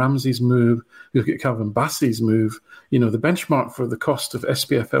Calvin Ramsey's move, you look at Calvin Bassey's move, the benchmark for the cost of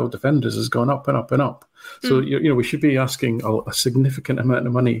SPFL defenders has gone up and up and up. So we should be asking a significant amount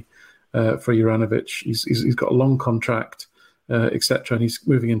of money for Juranović. He's got a long contract, etc., and he's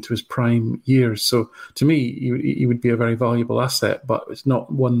moving into his prime years. So to me, he would be a very valuable asset, but it's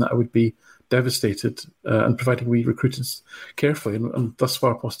not one that I would be devastated. And providing we recruited carefully, and thus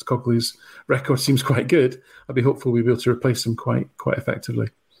far Postecoglou's record seems quite good, I'd be hopeful we'll be able to replace him quite effectively.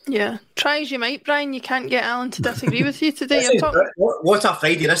 Yeah, try as you might, Brian, you can't get Alan to disagree with you today. What a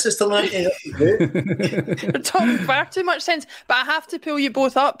Friday this is tonight. You're talking far too much sense, but I have to pull you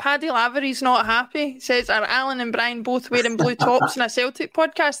both up. Paddy Lavery's not happy. He says, are Alan and Brian both wearing blue tops in a Celtic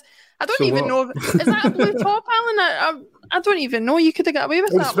podcast? I don't even know. Is that a blue top, Alan? I don't even know. You could have got away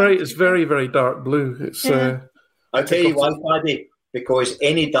with that. It's very, very dark blue. It's. Yeah. I'll tell you one, Paddy, because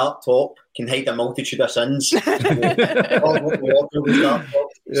any dark top can hide a multitude of sins. Amen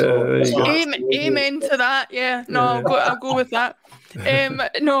to that. Yeah, no, I'll go with that.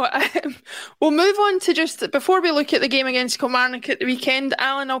 We'll move on to just before we look at the game against Kilmarnock at the weekend.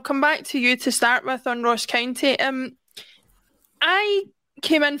 Alan, I'll come back to you to start with on Ross County. I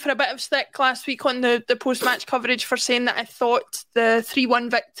came in for a bit of stick last week on the post-match coverage for saying that I thought the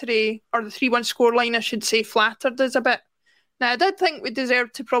 3-1 victory, or the 3-1 scoreline, I should say, flattered us a bit. Now, I did think we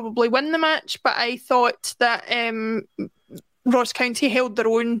deserved to probably win the match, but I thought that Ross County held their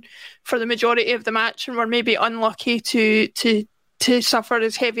own for the majority of the match and were maybe unlucky to suffer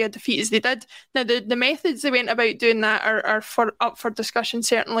as heavy a defeat as they did. Now, the methods they went about doing that are up for discussion,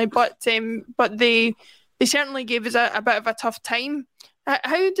 certainly, but they certainly gave us a bit of a tough time.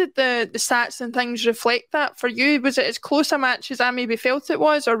 How did the stats and things reflect that for you? Was it as close a match as I maybe felt it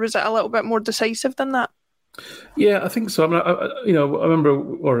was, or was it a little bit more decisive than that? Yeah, I think so. I mean, I remember,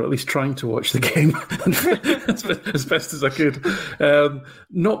 or at least trying to watch the game as best as I could,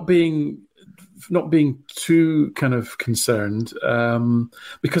 not being not being too kind of concerned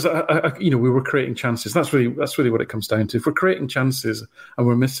because we were creating chances. That's really what it comes down to. If we're creating chances and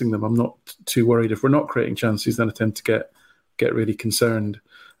we're missing them, I'm not too worried. If we're not creating chances, then I tend to get really concerned.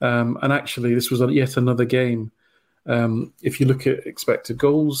 And actually, this was yet another game. If you look at expected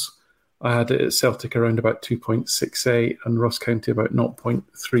goals, I had it at Celtic around about 2.68 and Ross County about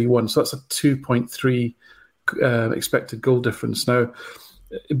 0.31. So that's a 2.3 expected goal difference. Now,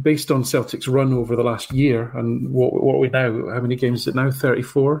 based on Celtic's run over the last year and what we now, how many games is it now?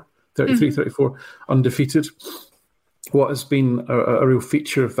 34, 33, 34, undefeated. What has been a real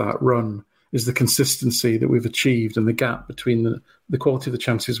feature of that run is the consistency that we've achieved and the gap between the quality of the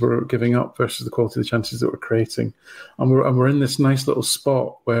chances we're giving up versus the quality of the chances that we're creating. And we're in this nice little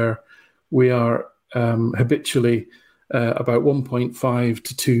spot where we are habitually about 1.5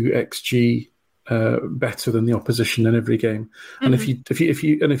 to 2 xG better than the opposition in every game. And if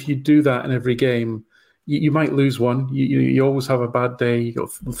you do that in every game, you might lose one. You always have a bad day.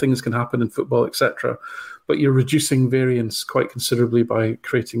 Things can happen in football, etc. But you're reducing variance quite considerably by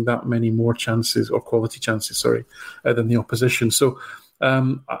creating that many more chances or quality chances, than the opposition. So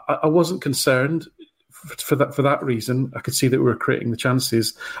I wasn't concerned for that reason. I could see that we were creating the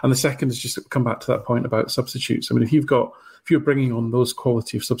chances. And the second is just to come back to that point about substitutes. I mean, if you're bringing on those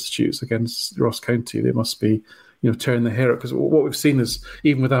quality of substitutes against Ross County, they must be, tearing the hair up. Because what we've seen is,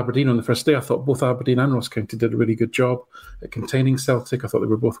 even with Aberdeen on the first day, I thought both Aberdeen and Ross County did a really good job at containing Celtic. I thought they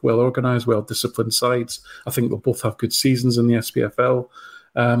were both well organised, well disciplined sides. I think they'll both have good seasons in the SPFL.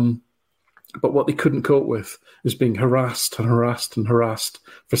 But what they couldn't cope with is being harassed and harassed and harassed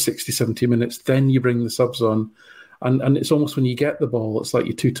for 60, 70 minutes. Then you bring the subs on. And it's almost when you get the ball, it's like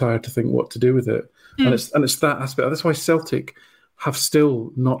you're too tired to think what to do with it. And it's that aspect. That's why Celtic have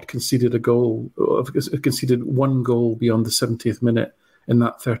still not conceded a goal, conceded one goal beyond the 70th minute in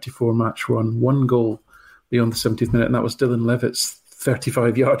that 34-match run. One goal beyond the 70th minute, and that was Dylan Levitt's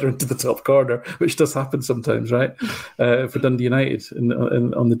 35-yarder into the top corner, which does happen sometimes, right? For Dundee United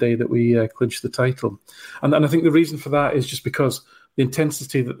on the day that we clinched the title. And I think the reason for that is just because the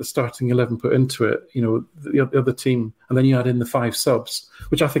intensity that the starting 11 put into it, the other team, and then you add in the 5 subs,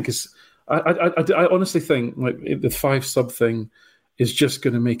 which I think is, I honestly think like the 5 sub thing is just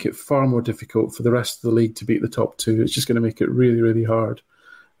going to make it far more difficult for the rest of the league to beat the top 2. It's just going to make it really, really hard.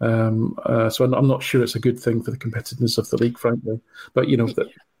 So I'm not sure it's a good thing for the competitiveness of the league, frankly. But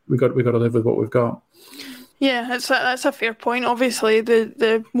we got to live with what we've got. Yeah, that's a fair point. Obviously,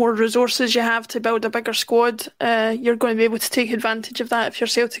 the more resources you have to build a bigger squad, you're going to be able to take advantage of that if you're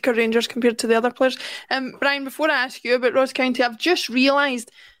Celtic or Rangers compared to the other players. Brian, before I ask you about Ross County, I've just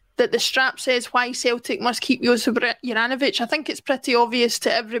realised that the strap says why Celtic must keep Josip Juranović. I think it's pretty obvious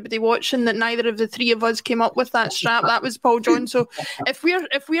to everybody watching that neither of the three of us came up with that strap. That was Paul John. So if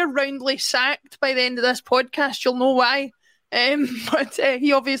we're roundly sacked by the end of this podcast, you'll know why. But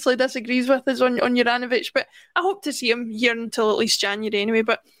he obviously disagrees with us on Juranović. But I hope to see him here until at least January anyway.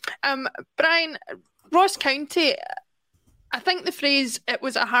 But Brian, Ross County, I think the phrase "it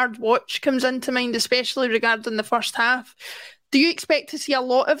was a hard watch" comes into mind, especially regarding the first half. Do you expect to see a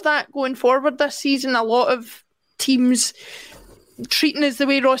lot of that going forward this season? A lot of teams treating us the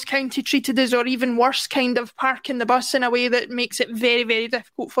way Ross County treated us, or even worse, kind of parking the bus in a way that makes it very, very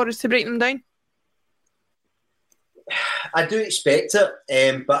difficult for us to break them down? I do expect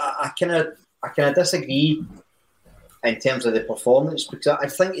it, but I kind of disagree in terms of the performance, because I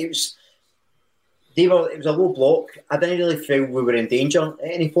think it was a low block. I didn't really feel we were in danger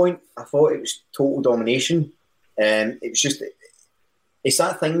at any point. I thought it was total domination. It was just, it's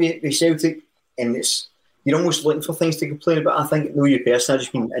that thing with Celtic, and you're almost looking for things to complain about. I think, no, you personally, I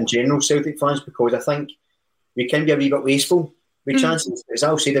just mean in general Celtic fans, because I think we can be a wee bit wasteful with chances. As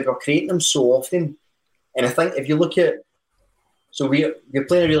Al said, we're creating them so often. And I think if you look at, so we're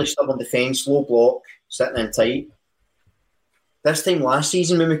playing a really stubborn defence, low block, sitting in tight. This time last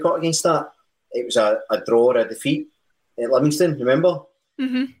season when we got against that, it was a draw or a defeat at Livingston, remember?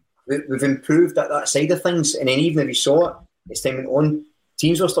 Mm-hmm. We've improved that side of things. And then even if you saw it, as time went on,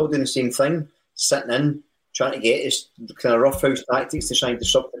 teams were still doing the same thing, sitting in, trying to get us kind of rough house tactics to try and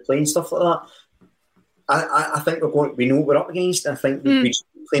disrupt the play and stuff like that. I think we know what we're up against. I think we just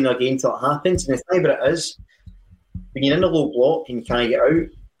keep playing our game until it happens. And the thing about it is, when you're in a low block and you can't get out,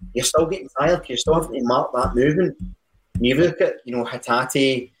 you're still getting tired because you're still having to mark that movement. When you look at,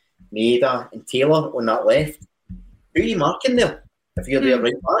 Hatate, Maeda and Taylor on that left, who are you marking there if you're there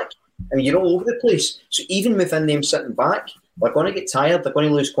right back? I mean, you're all over the place. So even within them sitting back, they're going to get tired, they're going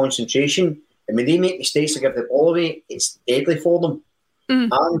to lose concentration, and when they make mistakes to give the ball away, it's deadly for them.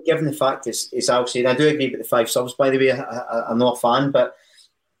 And given the fact, as Al said, I do agree with the 5 subs, by the way, I'm not a fan, but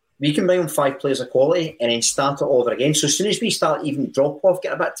we can bring on 5 players of quality and then start it all over again. So as soon as we start even drop off,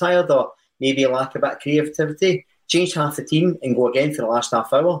 get a bit tired or maybe lack a bit of creativity, change half the team and go again for the last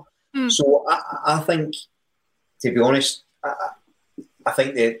half hour. So I think, to be honest, I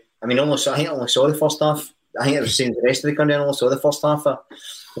think that, I only saw the first half. I think it was the same as the rest of the country. I only saw the first half of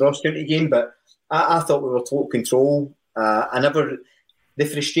the Ross County game, but I thought we were total control. The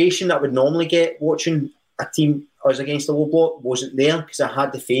frustration that I would normally get watching a team us against the low block wasn't there, because I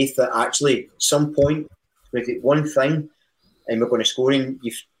had the faith that actually at some point we get one thing and we're going to score. And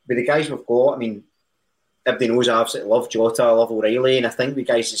with the guys we've got, everybody knows I absolutely love Jota, I love O'Reilly, and I think the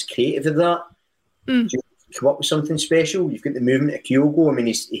guys is creative with that. Come up with something special. You've got the movement of Kyogo.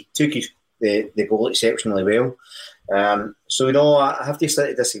 He took the goal exceptionally well. So I have to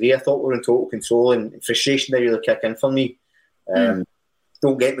slightly disagree. I thought we were in total control, and frustration didn't really kick in for me.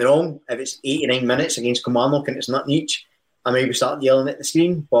 Don't get me wrong, if it's 89 minutes against Kilmarnock and it's nothing each, I maybe start yelling at the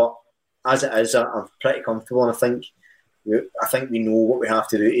screen, but as it is, I'm pretty comfortable, and I think we know what we have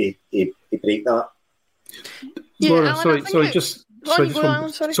to do to break that. Yeah, Laura, Alan,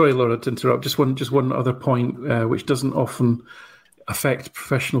 sorry, Laura, to interrupt. Just one other point, which doesn't often affect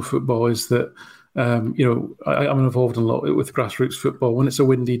professional football, is that I'm involved in a lot with grassroots football. When it's a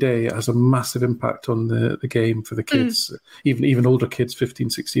windy day, it has a massive impact on the game for the kids, even older kids, 15,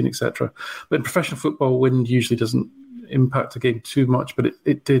 16, etc. But in professional football, wind usually doesn't impact the game too much, but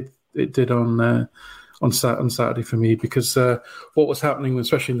it did on Saturday for me, because what was happening,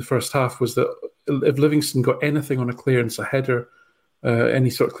 especially in the first half, was that if Livingston got anything on a clearance, a header, any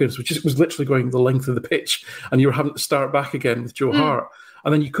sort of clearance, which was literally going the length of the pitch, and you were having to start back again with Joe Hart,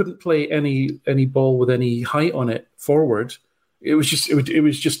 and then you couldn't play any ball with any height on it forward. It was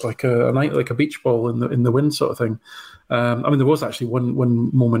just like a beach ball in the wind sort of thing. There was actually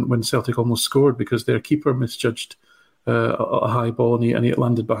one moment when Celtic almost scored because their keeper misjudged a high ball and it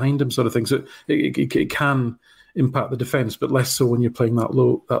landed behind him, sort of thing. So it can impact the defence, but less so when you're playing that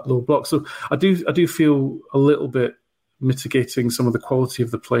low block. So I do feel a little bit mitigating some of the quality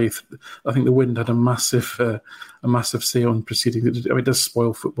of the play. I think the wind had a massive say on proceeding. It does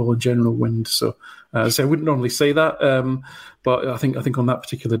spoil football in general, wind. So I wouldn't normally say that, but I think on that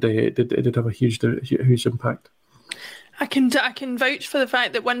particular day it did have a huge impact. I can vouch for the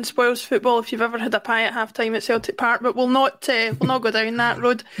fact that wind spoils football if you've ever had a pie at half-time at Celtic Park, but we'll not go down that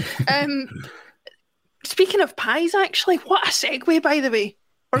road. Speaking of pies, actually, what a segue, by the way.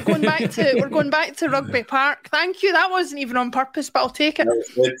 We're going back to Rugby Park. Thank you. That wasn't even on purpose, but I'll take it.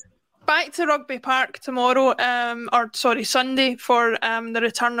 Back to Rugby Park tomorrow, Sunday, for the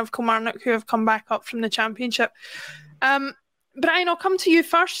return of Kilmarnock, who have come back up from the Championship. Brian, I'll come to you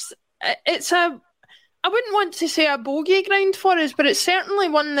first. I wouldn't want to say a bogey ground for us, but it's certainly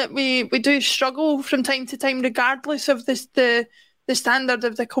one that we do struggle from time to time, regardless of the standard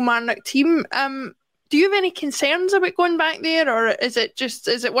of the Kilmarnock team. Do you have any concerns about going back there, or is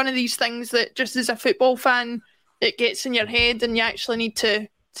it one of these things that just as a football fan it gets in your head and you actually need to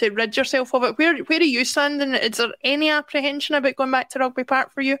rid yourself of it? Where are you standing? Is there any apprehension about going back to Rugby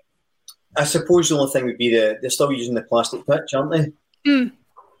Park for you? I suppose the only thing would be they're still using the plastic pitch, aren't they?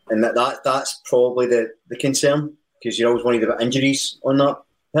 And that's probably the concern, because you're always worried about injuries on that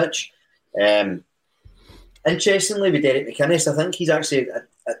pitch. Interestingly, with Derek McInnes, I think he's actually a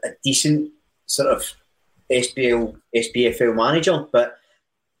decent sort of SPFL manager, but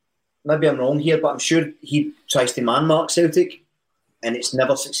maybe I'm wrong here, but I'm sure he tries to man-mark Celtic and it's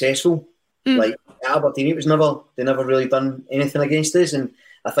never successful. Like Aberdeen, they never really done anything against us, and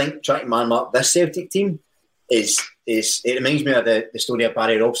I think trying to man-mark this Celtic team it reminds me of the story of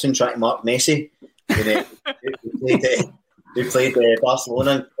Barry Robson trying to mark Messi. Who played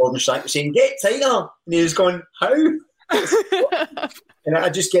Barcelona, and Gordon Strachan was saying, "Get tighter," and he was going, "How?" And I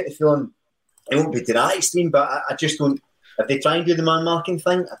just get the feeling it won't be to that extreme, but I just don't. If they try and do the man marking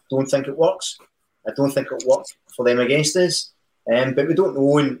thing, I don't think it works. I don't think it'll work for them against us. But we don't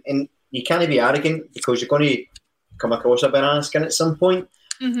know, and you can't be arrogant because you're going to come across a banana skin at some point.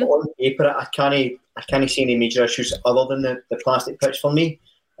 But on paper, I can't see any major issues other than the plastic pitch for me.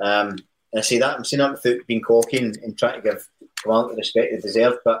 And I say that I'm saying that without being cocky and trying to give Kilmarnock the respect they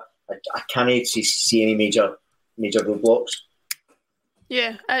deserve, but I can't see any major roadblocks.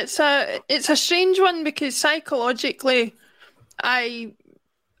 Yeah, it's a strange one, because psychologically, I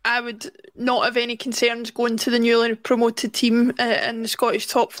would not have any concerns going to the newly promoted team in the Scottish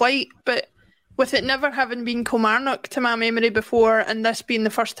top flight, but with it never having been Kilmarnock to my memory before, and this being the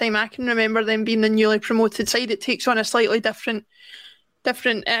first time I can remember them being the newly promoted side, it takes on a slightly different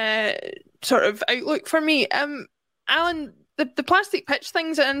sort of outlook for me. Alan, the plastic pitch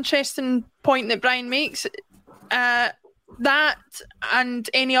thing's an interesting point that Brian makes. that and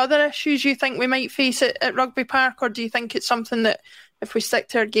any other issues you think we might face at Rugby Park, or do you think it's something that if we stick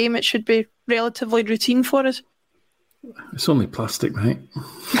to our game it should be relatively routine for us? It's only plastic, mate.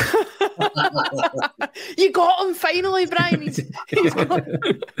 You got him finally, Brian. He's got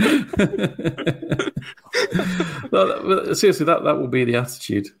No, seriously, that will be the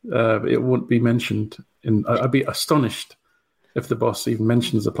attitude. It won't be mentioned. I'd be astonished if the boss even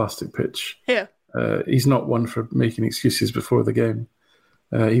mentions the plastic pitch. Yeah. He's not one for making excuses before the game.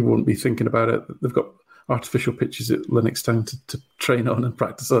 He won't be thinking about it. They've got artificial pitches at Lennox Town to train on and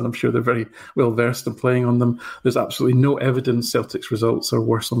practice on. I'm sure they're very well versed in playing on them. There's absolutely no evidence Celtic's results are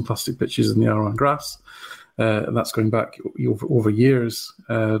worse on plastic pitches than they are on grass. And that's going back over years,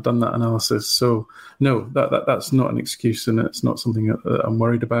 done that analysis. So no, that's not an excuse, and it's not something that I'm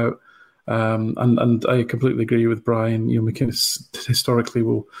worried about. And I completely agree with Brian. McInnes historically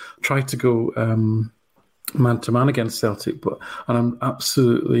will try to go man-to-man against Celtic, and I'm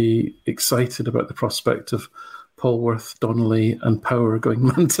absolutely excited about the prospect of Polworth, Donnelly and Power going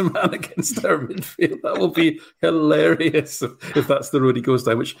man-to-man against our midfield. That will be hilarious if that's the road he goes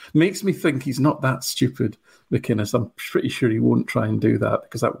down, which makes me think he's not that stupid, McInnes. I'm pretty sure he won't try and do that,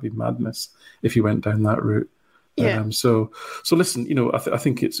 because that would be madness if he went down that route. Yeah. So listen, I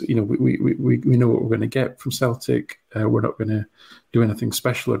think it's, we know what we're going to get from Celtic. We're not going to do anything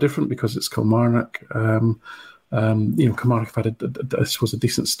special or different because it's Kilmarnock. Kilmarnock have had a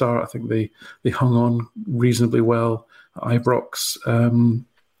decent start. I think they hung on reasonably well. Ibrox,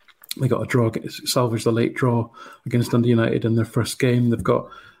 they got a draw, salvaged the late draw against Dundee United in their first game. They've got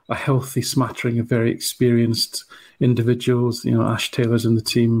a healthy smattering of very experienced individuals. Ash Taylor's in the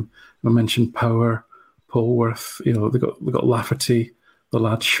team. I mentioned Power, Polworth, they've got Lafferty, the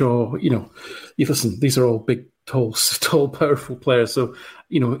lad Shaw. Listen, these are all big, tall, powerful players. So,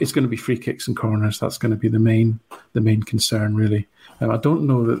 it's going to be free kicks and corners. That's going to be the main concern, really. I don't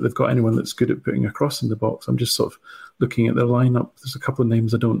know that they've got anyone that's good at putting a cross in the box. I'm just sort of looking at their lineup. There's a couple of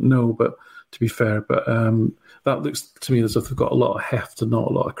names I don't know, but to be fair, that looks to me as if they've got a lot of heft and not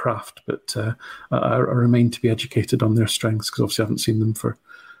a lot of craft. But I remain to be educated on their strengths, because obviously I haven't seen them for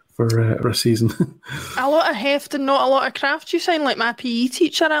a season. A lot of heft and not a lot of craft. You sound like my PE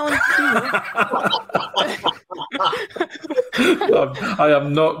teacher, Alan. I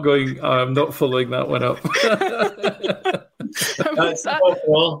am not following that one up. That's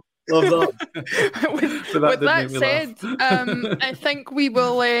cool. Love that. With that said, I think we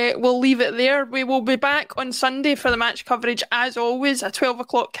will we'll leave it there. We will be back on Sunday for the match coverage, as always, a 12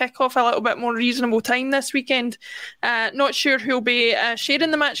 o'clock kickoff, a little bit more reasonable time this weekend. Not sure who'll be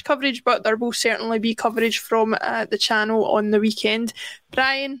sharing the match coverage, but there will certainly be coverage from the channel on the weekend.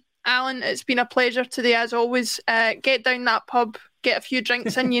 Brian, Alan, it's been a pleasure today, as always. Get down that pub, get a few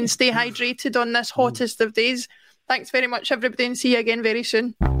drinks in you, and stay hydrated on this hottest of days. Thanks very much, everybody, and see you again very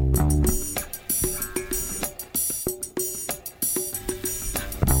soon.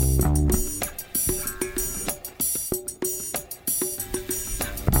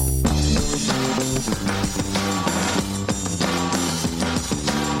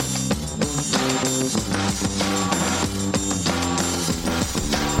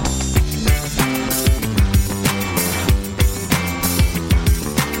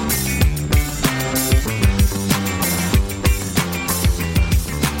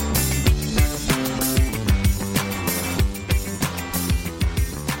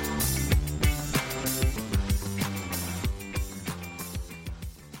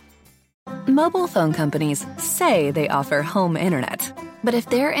 Mobile phone companies say they offer home internet. But if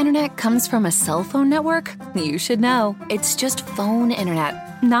their internet comes from a cell phone network, you should know. It's just phone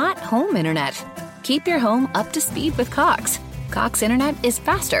internet, not home internet. Keep your home up to speed with Cox. Cox internet is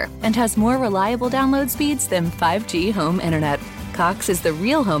faster and has more reliable download speeds than 5G home internet. Cox is the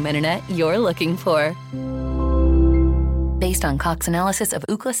real home internet you're looking for. Based on Cox analysis of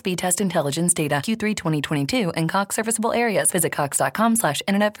Ookla speed test intelligence data Q3 2022 and Cox serviceable areas, visit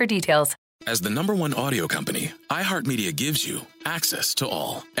cox.com/internet for details. As the #1 audio company, iHeartMedia gives you access to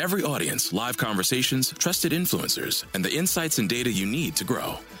all. Every audience, live conversations, trusted influencers, and the insights and data you need to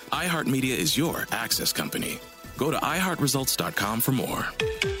grow. iHeartMedia is your access company. Go to iHeartResults.com for more.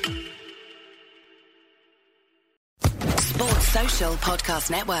 Sports Social Podcast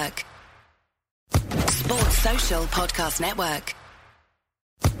Network. Sports Social Podcast Network.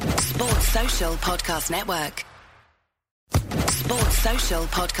 Sports Social Podcast Network. Sports Social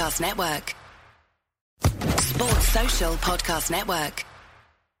Podcast Network. Sports Social Podcast Network.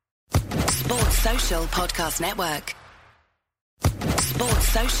 Sports Social Podcast Network. Sports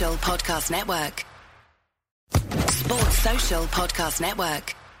Social Podcast Network. Sports Social Podcast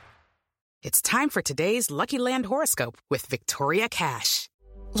Network. It's time for today's Lucky Land horoscope with Victoria Cash.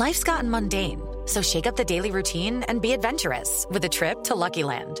 Life's gotten mundane, so shake up the daily routine and be adventurous with a trip to Lucky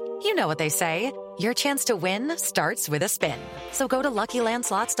Land. You know what they say, your chance to win starts with a spin. So go to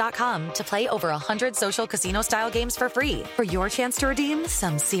LuckyLandSlots.com to play over 100 social casino-style games for free for your chance to redeem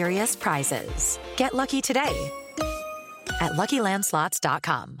some serious prizes. Get lucky today at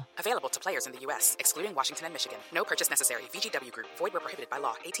LuckyLandSlots.com. Available to players in the U.S., excluding Washington and Michigan. No purchase necessary. VGW Group. Void where prohibited by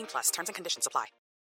law. 18+. Terms and conditions apply.